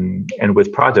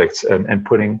with projects and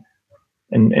putting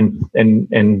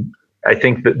and I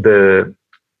think that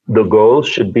the goal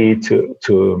should be to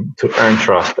earn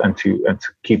trust and to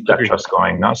keep that trust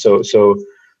going. No,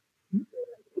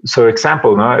 so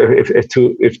example, no, if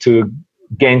to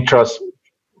gain trust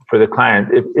for the client,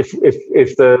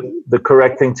 if the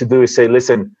correct thing to do is say,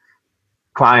 listen,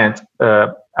 client,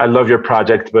 I love your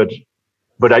project, but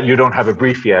you don't have a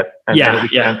brief yet, and we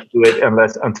can't do it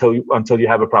until you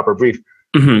have a proper brief.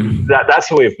 Mm-hmm. That's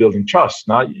the way of building trust.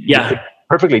 No,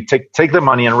 perfectly take the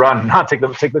money and run. Not take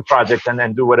the project and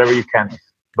then do whatever you can.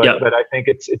 But I think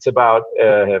it's about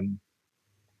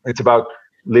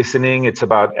listening. It's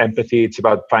about empathy. It's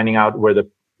about finding out where the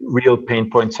real pain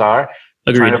points are.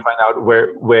 Agreed. Trying to find out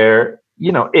where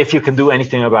if you can do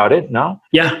anything about it. No.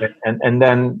 Yeah. And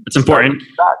then it's important.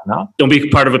 That, no. Don't be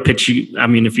part of a pitch.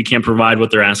 If you can't provide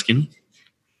what they're asking.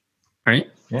 Right.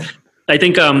 Yeah. I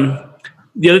think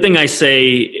the other thing I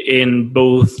say in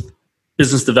both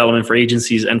business development for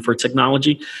agencies and for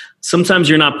technology, sometimes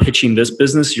you're not pitching this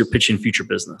business, you're pitching future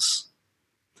business.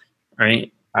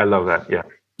 Right. I love that. Yeah.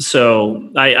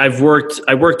 So I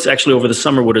worked actually over the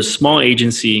summer with a small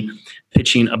agency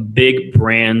pitching a big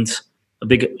brand, a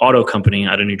big auto company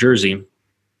out of New Jersey.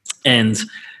 And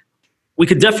we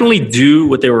could definitely do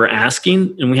what they were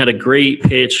asking. And we had a great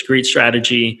pitch, great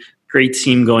strategy, great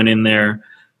team going in there.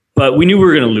 But we knew we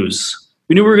were going to lose.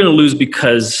 We knew we were going to lose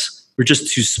because we're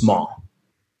just too small.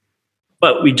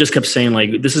 But we just kept saying,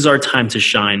 like, this is our time to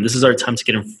shine. This is our time to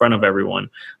get in front of everyone.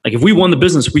 Like, if we won the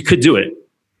business, we could do it.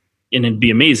 And it'd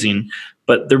be amazing.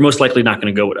 But they're most likely not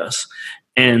going to go with us.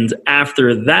 And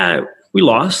after that, we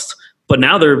lost. But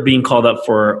now they're being called up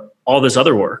for all this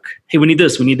other work. Hey, we need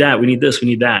this, we need that, we need this, we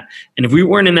need that. And if we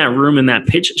weren't in that room, in that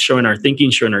pitch, showing our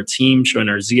thinking, showing our team, showing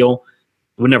our zeal,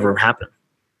 it would never happen.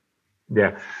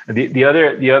 Yeah. The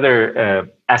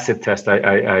other asset test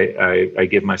I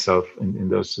give myself in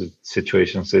those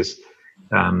situations is,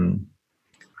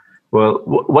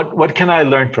 what can I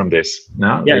learn from this?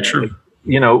 No? Yeah, true.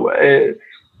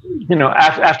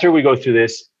 After we go through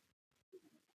this,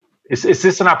 is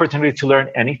this an opportunity to learn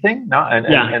anything? No,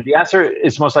 and the answer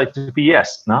is most likely to be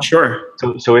yes. No, sure.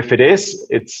 So if it is,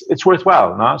 it's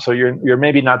worthwhile. No, so you're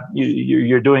maybe not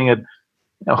you're doing it,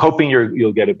 hoping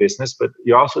you'll get a business, but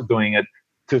you're also doing it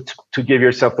to give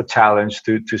yourself a challenge,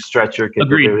 to stretch your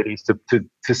capabilities,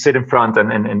 to sit in front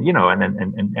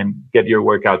and get your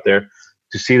work out there,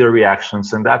 to see the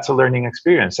reactions, and that's a learning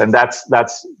experience, and that's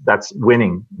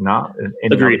winning. No,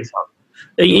 agreed.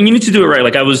 And you need to do it right.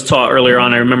 Like I was taught earlier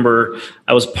on, I remember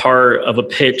I was part of a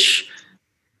pitch.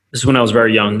 This is when I was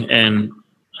very young, and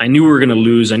I knew we were going to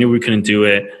lose. I knew we couldn't do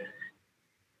it,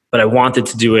 but I wanted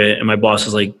to do it. And my boss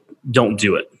was like, don't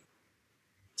do it.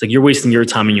 It's like, you're wasting your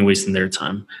time and you're wasting their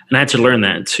time. And I had to learn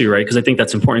that too, right? Because I think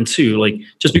that's important too. Like,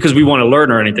 just because we want to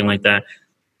learn or anything like that,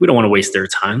 we don't want to waste their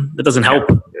time. That doesn't help.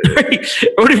 Right?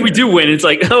 Or what if we do win? It's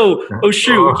like, oh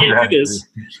shoot, we can't do this.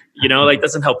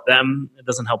 Doesn't help them. It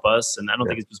doesn't help us. And I don't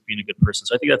think it's just being a good person.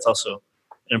 So I think that's also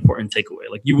an important takeaway.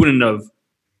 Like, you wouldn't have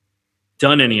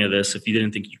done any of this if you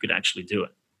didn't think you could actually do it.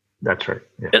 That's right.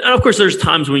 Yeah. And of course, there's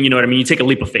times when, you take a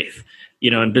leap of faith,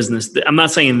 in business. I'm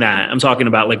not saying that. I'm talking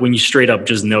about like when you straight up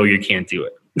just know you can't do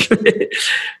it.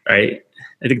 Right?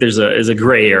 I think there's a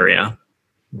gray area.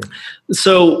 Yeah.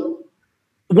 So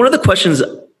one of the questions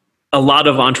a lot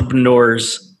of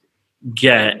entrepreneurs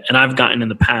get, and I've gotten in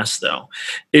the past though,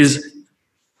 is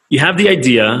you have the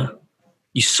idea,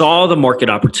 you saw the market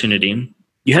opportunity,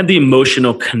 you had the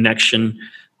emotional connection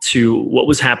to what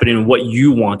was happening and what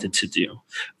you wanted to do.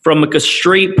 From like a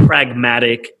straight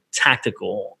pragmatic,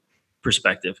 tactical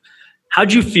perspective,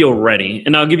 how'd you feel ready?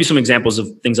 And I'll give you some examples of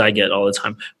things I get all the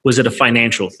time. Was it a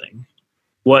financial thing?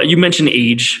 Well, you mentioned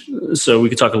age, so we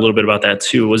could talk a little bit about that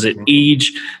too. Was it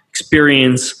age,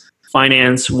 experience,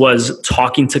 finance? Was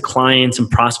talking to clients and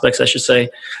prospects, I should say?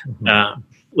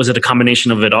 Was it a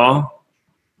combination of it all?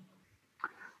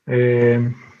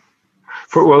 For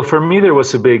me, there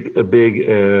was a big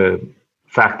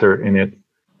factor in it.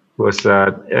 Was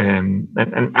that, and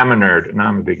I'm a nerd, and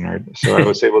I'm a big nerd, so I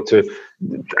was able to.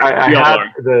 I had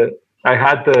I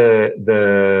had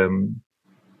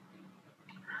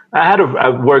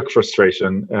a work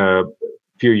frustration a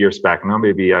few years back. Now,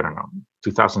 maybe I don't know,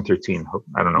 2013.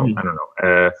 I don't know. Mm. I don't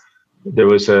know. There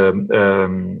was a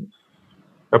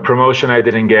promotion I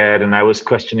didn't get, and I was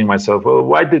questioning myself. Well,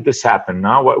 why did this happen?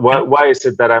 No, why is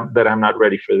it that I'm not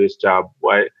ready for this job?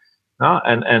 Why? No,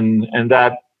 and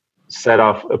that set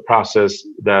off a process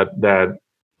that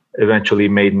eventually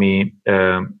made me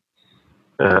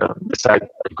decide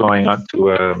going on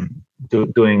to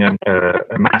doing a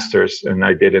master's, and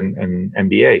I did an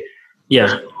MBA.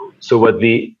 Yeah. So what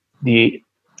the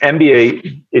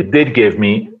MBA it did give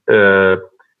me.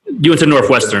 You went to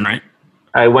Northwestern, right?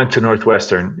 I went to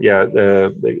Northwestern. Yeah,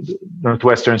 the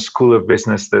Northwestern School of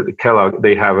Business, the Kellogg.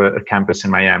 They have a campus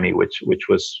in Miami, which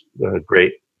was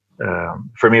great.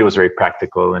 For me, it was very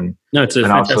practical, and no, it's a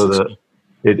and also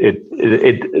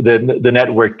the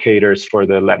network caters for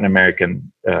the Latin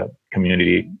American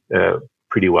community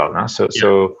pretty well. No?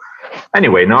 So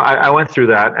anyway, no, I went through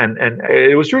that, and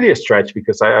it was really a stretch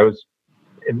because I was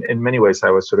in many ways I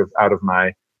was sort of out of my,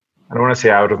 I don't want to say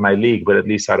out of my league, but at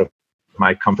least out of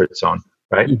my comfort zone,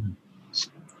 right? Mm-hmm.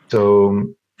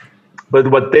 So, but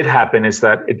what did happen is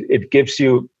that it gives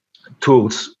you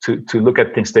tools to look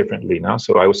at things differently. No,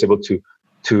 so I was able to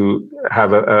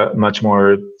have a much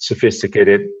more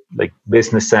sophisticated like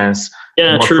business sense,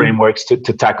 more true. Frameworks to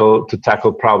tackle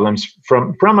problems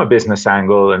from a business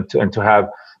angle, and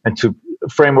to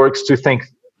frameworks to think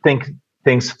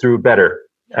things through better.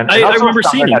 And I remember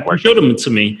seeing it. You showed them to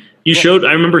me.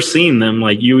 I remember seeing them.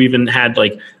 Like you even had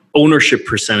like ownership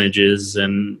percentages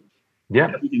and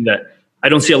everything that I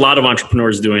don't see a lot of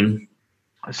entrepreneurs doing.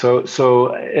 So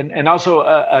and also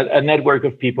a network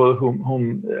of people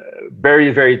whom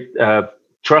very, very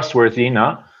trustworthy,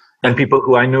 no? And people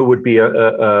who I knew would be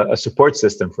a support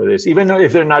system for this, even though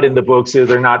if they're not in the books,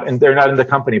 they're not in the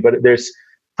company, but there's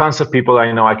tons of people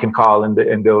I know I can call and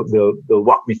they'll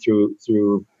walk me through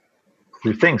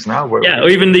things now. Or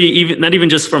even not even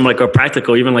just from like a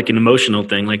practical, even like an emotional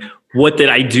thing. Like, what did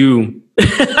I do?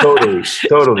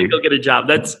 Totally. Go get a job.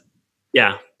 That's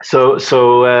So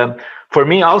for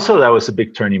me also that was a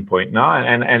big turning point. No,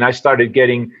 and I started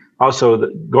getting also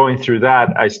going through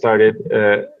that. I started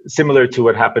similar to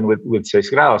what happened with Seis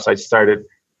Grados. I started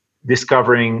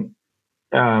discovering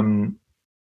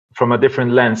from a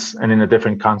different lens and in a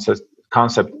different concept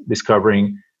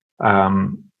discovering.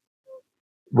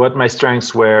 What my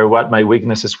strengths were, what my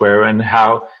weaknesses were, and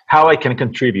how I can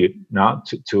contribute, no,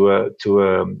 to a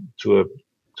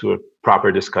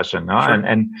proper discussion, no, sure.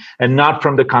 and not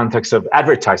from the context of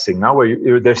advertising, no,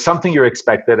 where there's something you're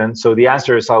expected, and so the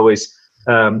answer is always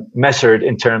measured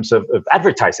in terms of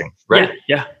advertising, right?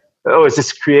 Yeah. Oh, is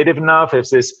this creative enough?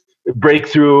 Is this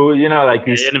breakthrough? You know, like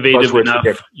these innovative enough?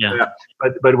 Yeah.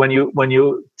 But when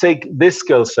you take this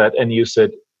skill set and use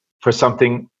it for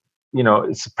something. You know,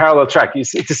 it's a parallel track.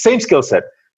 It's the same skill set,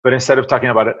 but instead of talking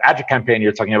about an ad campaign,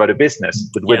 you're talking about a business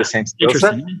with the same skill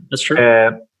set. That's true.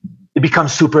 It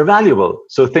becomes super valuable.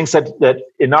 So things that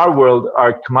in our world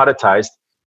are commoditized,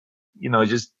 you know,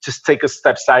 just take a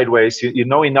step sideways. You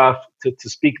know enough to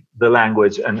speak the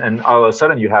language, and all of a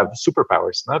sudden you have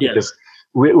superpowers, no? Because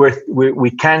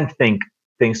we can think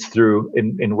things through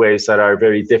in ways that are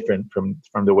very different from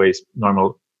the ways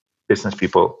normal business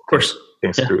people, of course.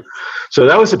 Things through. So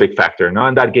that was a big factor, no?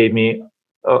 And that gave me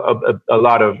a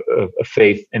lot of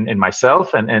faith in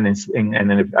myself and in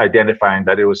identifying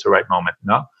that it was the right moment,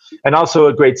 no? And also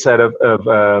a great set of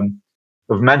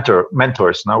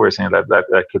mentors, no? We're saying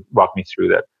that could walk me through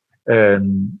that.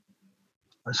 And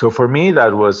so for me, I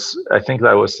think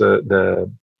that was the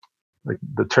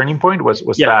turning point was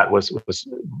doing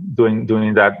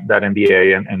that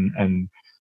MBA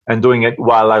and doing it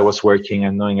while I was working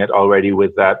and doing it already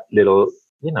with that little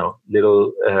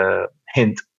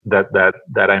hint that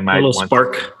I might want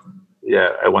spark.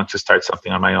 I want to start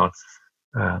something on my own.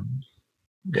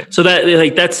 So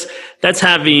that's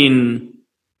having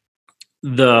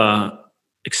the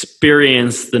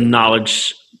experience, the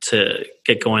knowledge to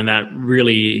get going. That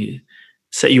really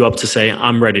set you up to say,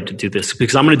 I'm ready to do this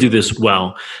because I'm going to do this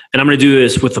well, and I'm going to do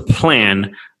this with a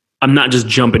plan. I'm not just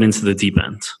jumping into the deep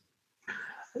end.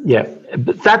 Yeah,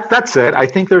 that's it. I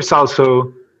think there's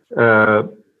also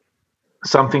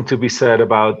something to be said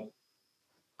about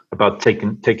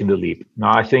taking the leap. No,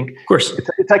 I think of course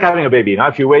it's like having a baby. Now,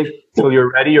 if you wait till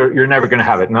you're ready, you're never going to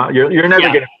have it. No, you're never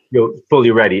going to feel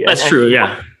fully ready. That's true.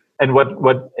 Yeah. And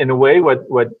what in a way what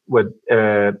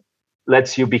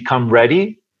lets you become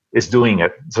ready is doing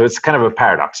it. So it's kind of a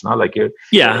paradox. No, like you.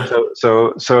 Yeah.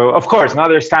 So of course, now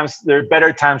there are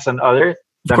better times than others,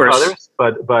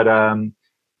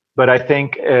 but I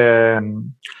think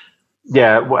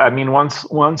yeah, I mean, once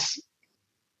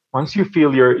you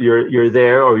feel you're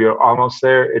there or you're almost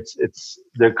there, it's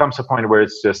there comes a point where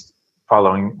it's just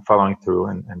following through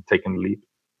and taking the leap.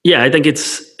 Yeah, I think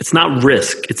it's not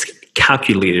risk; it's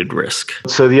calculated risk.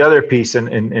 So the other piece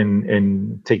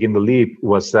in taking the leap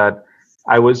was that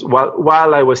I was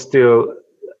while I was still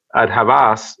at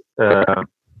Havas,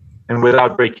 and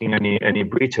without breaking any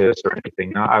breaches or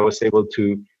anything, I was able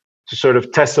to sort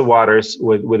of test the waters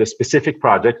with a specific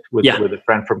project with a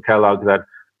friend from Kellogg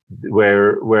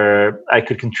where I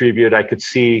could contribute. I could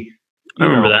see. I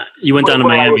remember that you went down to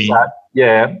Miami.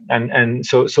 Yeah, and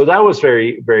so that was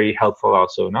very, very helpful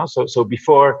also. No, so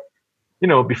before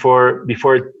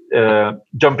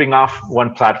jumping off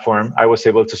one platform, I was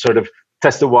able to sort of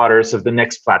test the waters of the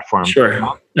next platform.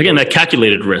 Sure. Again, that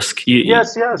calculated risk.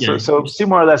 Yes. So see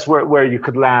more or less where you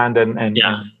could land, and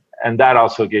that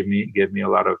also gave me a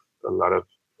lot of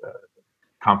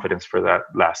confidence for that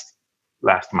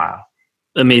last mile.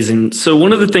 Amazing. So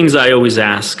one of the things I always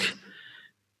ask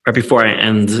right before I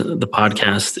end the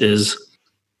podcast is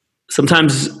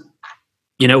sometimes,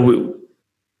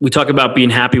 we talk about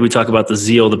being happy. We talk about the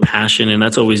zeal, the passion, and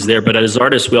that's always there. But as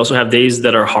artists, we also have days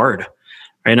that are hard,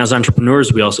 right? And as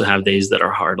entrepreneurs, we also have days that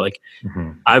are hard. Like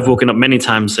I've woken up many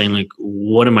times saying like,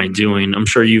 what am I doing? I'm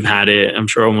sure you've had it. I'm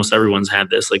sure almost everyone's had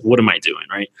this. Like, what am I doing?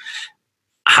 Right?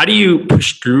 How do you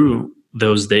push through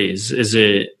those days?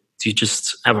 Do you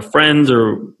just have a friend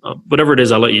or whatever it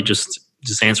is? I'll let you just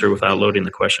answer without loading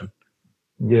the question.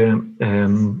 Yeah.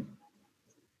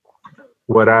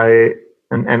 What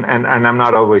and I'm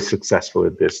not always successful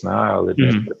at this now, I'll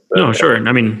admit. But, no, sure.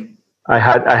 I mean, I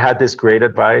had this great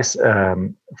advice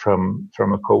from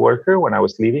a coworker when I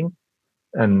was leaving,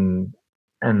 and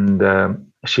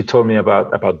she told me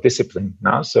about discipline.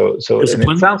 Now, so discipline?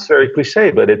 And it sounds very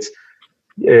cliche, but it's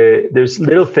there's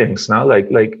little things now, like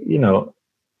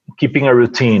keeping a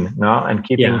routine now, and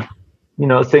keeping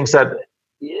things that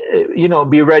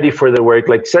be ready for the work.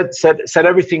 Like set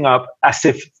everything up as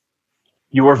if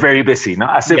you were very busy, no?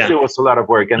 As if it was a lot of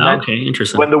work. And then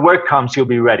interesting. When the work comes, you'll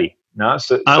be ready. No?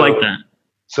 I like that.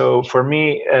 So for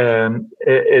me, and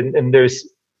there's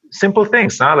simple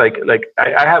things, no? Like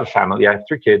I have a family. I have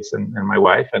 3 kids and my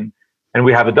wife, and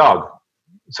we have a dog.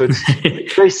 So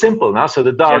it's very simple now. So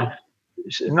the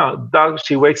dog,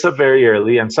 she wakes up very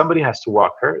early and somebody has to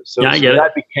walk her. So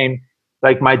that became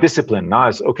like my discipline. Now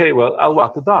is okay, well, I'll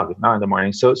walk the dog now in the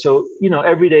morning. So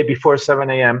every day before 7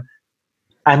 a.m.,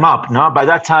 I'm up. No, by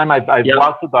that time I've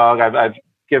walked the dog. I've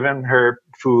given her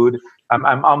food.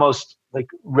 I'm almost like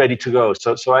ready to go.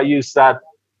 So I use that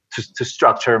to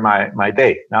structure my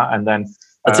day. No? And then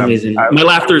that's amazing. My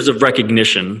laughter is of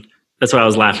recognition. That's why I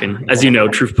was laughing. As you know,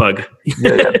 Truth Pug.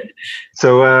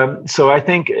 So I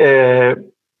think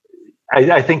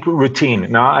I think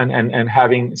routine. No,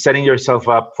 and setting yourself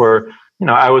up for.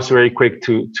 I was very quick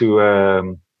to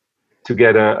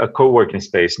get a co-working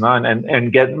space. No,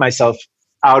 and get myself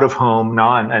out of home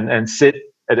now and sit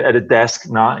at a desk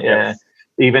now,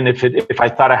 even if I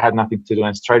thought I had nothing to do,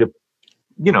 and try to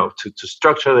to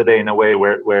structure the day in a way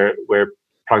where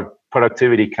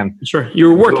productivity can. Sure,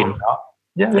 you were working.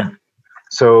 Yeah.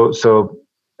 So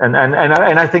and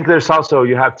I think there's also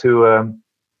you have to,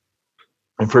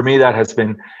 and for me that has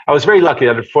been. I was very lucky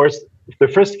that the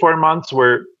first 4 months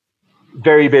were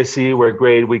very busy. Were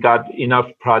great. We got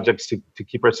enough projects to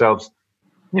keep ourselves,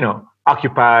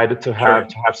 occupied, to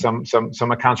have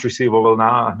some accounts receivable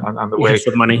now on the way.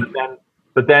 Some money.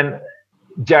 But then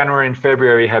January and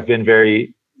February have been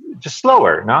very just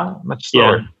slower, much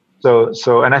slower. Yeah.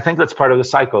 So and I think that's part of the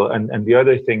cycle. And the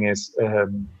other thing is,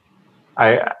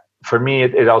 for me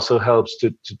it also helps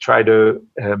to try to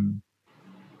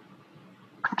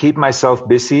keep myself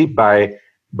busy by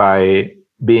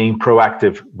being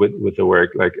proactive with the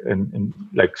work. Like and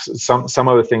like some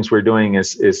of the things we're doing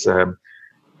is.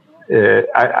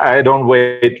 I don't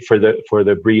wait for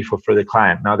the brief or for the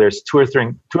client. Now there's two or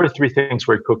three things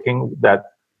we're cooking that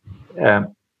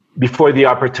before the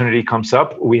opportunity comes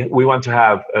up, we want to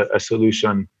have a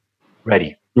solution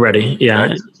ready. Yeah.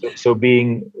 Right? So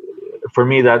being, for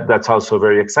me, that's also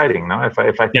very exciting. No, if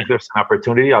I think there's an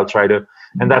opportunity, I'll try to,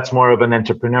 and that's more of an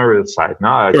entrepreneurial side.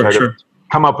 No, I try to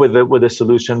come up with a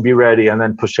solution, be ready, and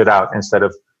then push it out instead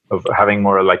of having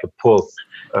more like a pull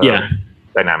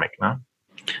dynamic.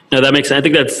 No, that makes sense. I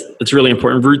think that's really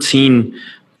important. Routine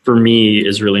for me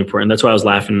is really important. That's why I was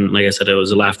laughing. Like I said, it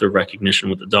was a laughter of recognition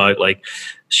with the dog. Like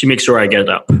she makes sure I get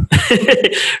up,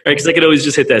 right? Because I could always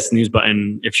just hit that snooze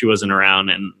button if she wasn't around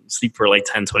and sleep for like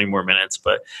 10, 20 more minutes.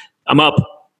 But I'm up,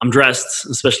 I'm dressed,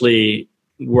 especially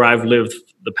where I've lived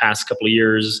the past couple of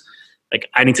years. Like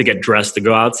I need to get dressed to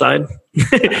go outside.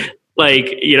 like,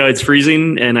 it's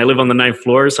freezing and I live on the 9th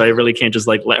floor, so I really can't just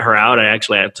like let her out. I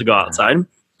actually have to go outside.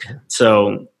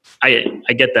 So I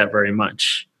get that very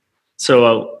much.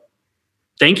 So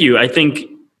thank you. I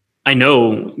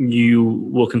know you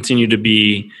will continue to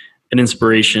be an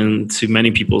inspiration to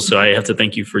many people. So I have to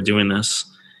thank you for doing this.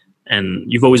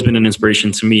 And you've always been an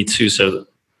inspiration to me too. So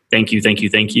thank you, thank you,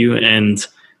 thank you. And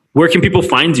where can people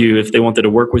find you if they wanted to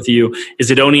work with you? Is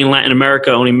it only in Latin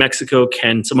America, only Mexico?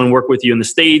 Can someone work with you in the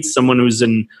States? Someone who's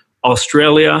in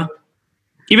Australia?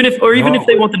 Even if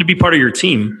they wanted to be part of your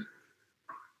team?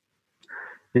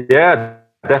 Yeah,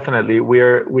 definitely.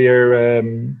 We're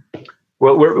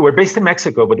based in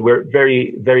Mexico, but we're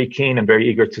very, very keen and very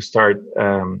eager to start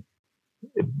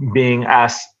being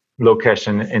as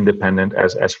location independent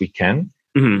as we can.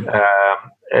 Mm-hmm.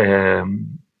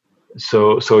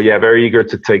 So yeah, very eager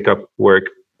to take up work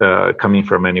coming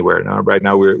from anywhere. Now, right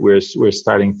now we're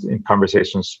starting in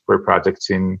conversations for projects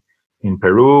in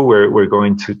Peru. We're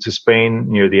going to Spain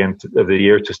near the end of the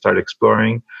year to start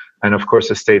exploring, and of course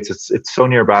the States. It's so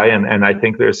nearby, and I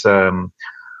think there's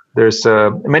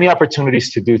many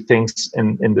opportunities to do things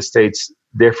in the States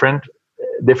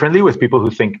differently with people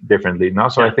who think differently. No,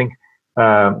 so I think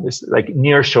it's like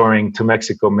nearshoring to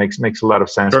Mexico makes a lot of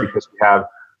sense. Sure. Because we have.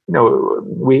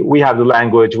 We have the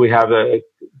language, we have a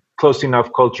close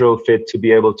enough cultural fit to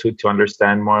be able to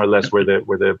understand more or less where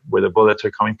the bullets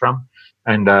are coming from,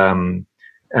 and a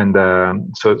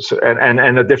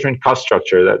different cost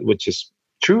structure which is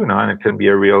true now, and it can be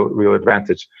a real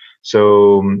advantage.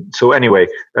 So anyway,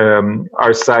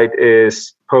 our site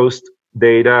is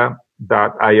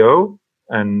postdata.io,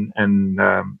 and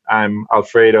I'm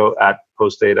Alfredo at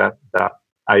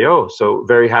postdata.io. So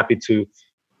very happy to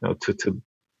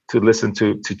listen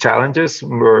to challenges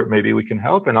where maybe we can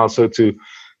help, and also to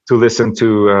listen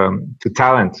to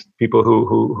talent, people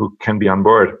who can be on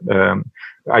board.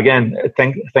 Again,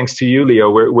 thanks to you, Leo.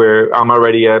 I'm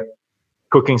already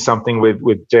cooking something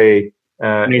with Jay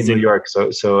in New York.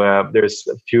 So there's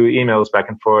a few emails back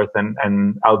and forth,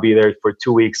 and I'll be there for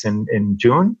 2 weeks in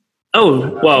June.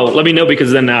 Oh, well, let me know,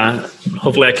 because then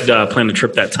hopefully I could plan a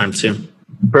trip that time too.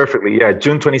 Perfectly, yeah.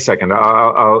 June 22nd.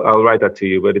 I'll write that to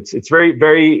you. But it's very,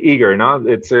 very eager. No,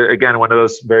 it's again one of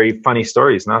those very funny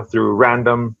stories. No, through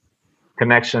random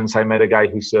connections, I met a guy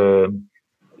who's a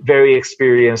very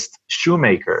experienced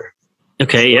shoemaker.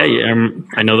 Okay, yeah,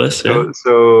 I know this. Yeah.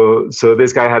 So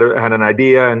this guy had an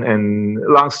idea, and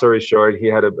long story short, he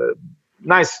had a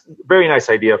very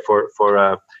nice idea for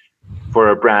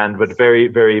a brand, but very,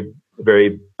 very,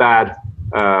 very bad.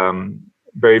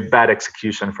 Very bad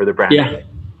execution for the brand. Yeah.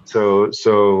 So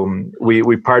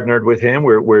we partnered with him.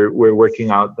 We're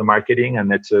working out the marketing,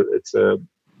 and it's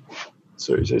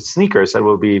sneakers that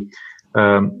will be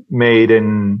made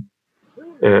in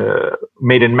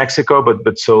Mexico,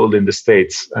 but sold in the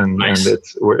States, and nice.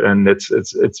 and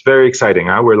it's very exciting.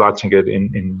 We're launching it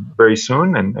in very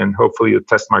soon, and hopefully the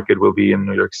test market will be in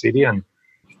New York City, and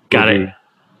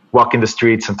walking the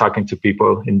streets and talking to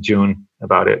people in June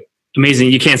about it.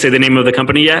 Amazing. You can't say the name of the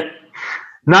company yet?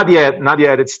 Not yet.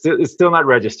 It's still not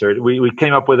registered. We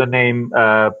came up with a name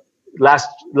last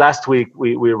week.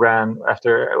 We ran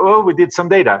after. Well, we did some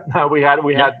data. We had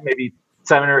maybe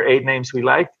 7 or 8 names we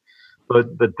liked, but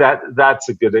that's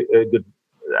a good.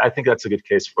 I think that's a good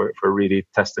case for really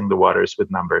testing the waters with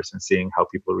numbers and seeing how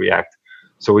people react.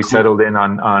 So we settled in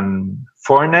on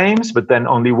 4 names, but then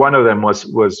only one of them was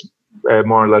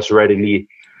more or less readily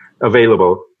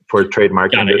available for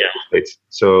trademark in the States.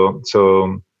 So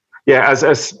yeah,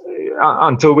 as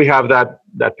until we have that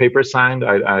paper signed,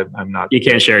 I'm not. You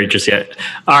can't share it just yet.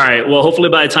 All right. Well, hopefully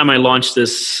by the time I launch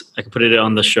this, I can put it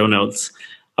on the show notes.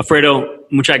 Alfredo,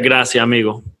 muchas gracias,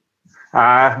 amigo.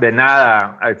 De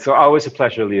nada. It's always a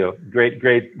pleasure, Leo. Great.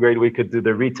 We could do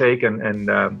the retake and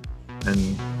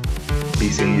be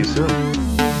seeing you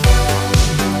soon.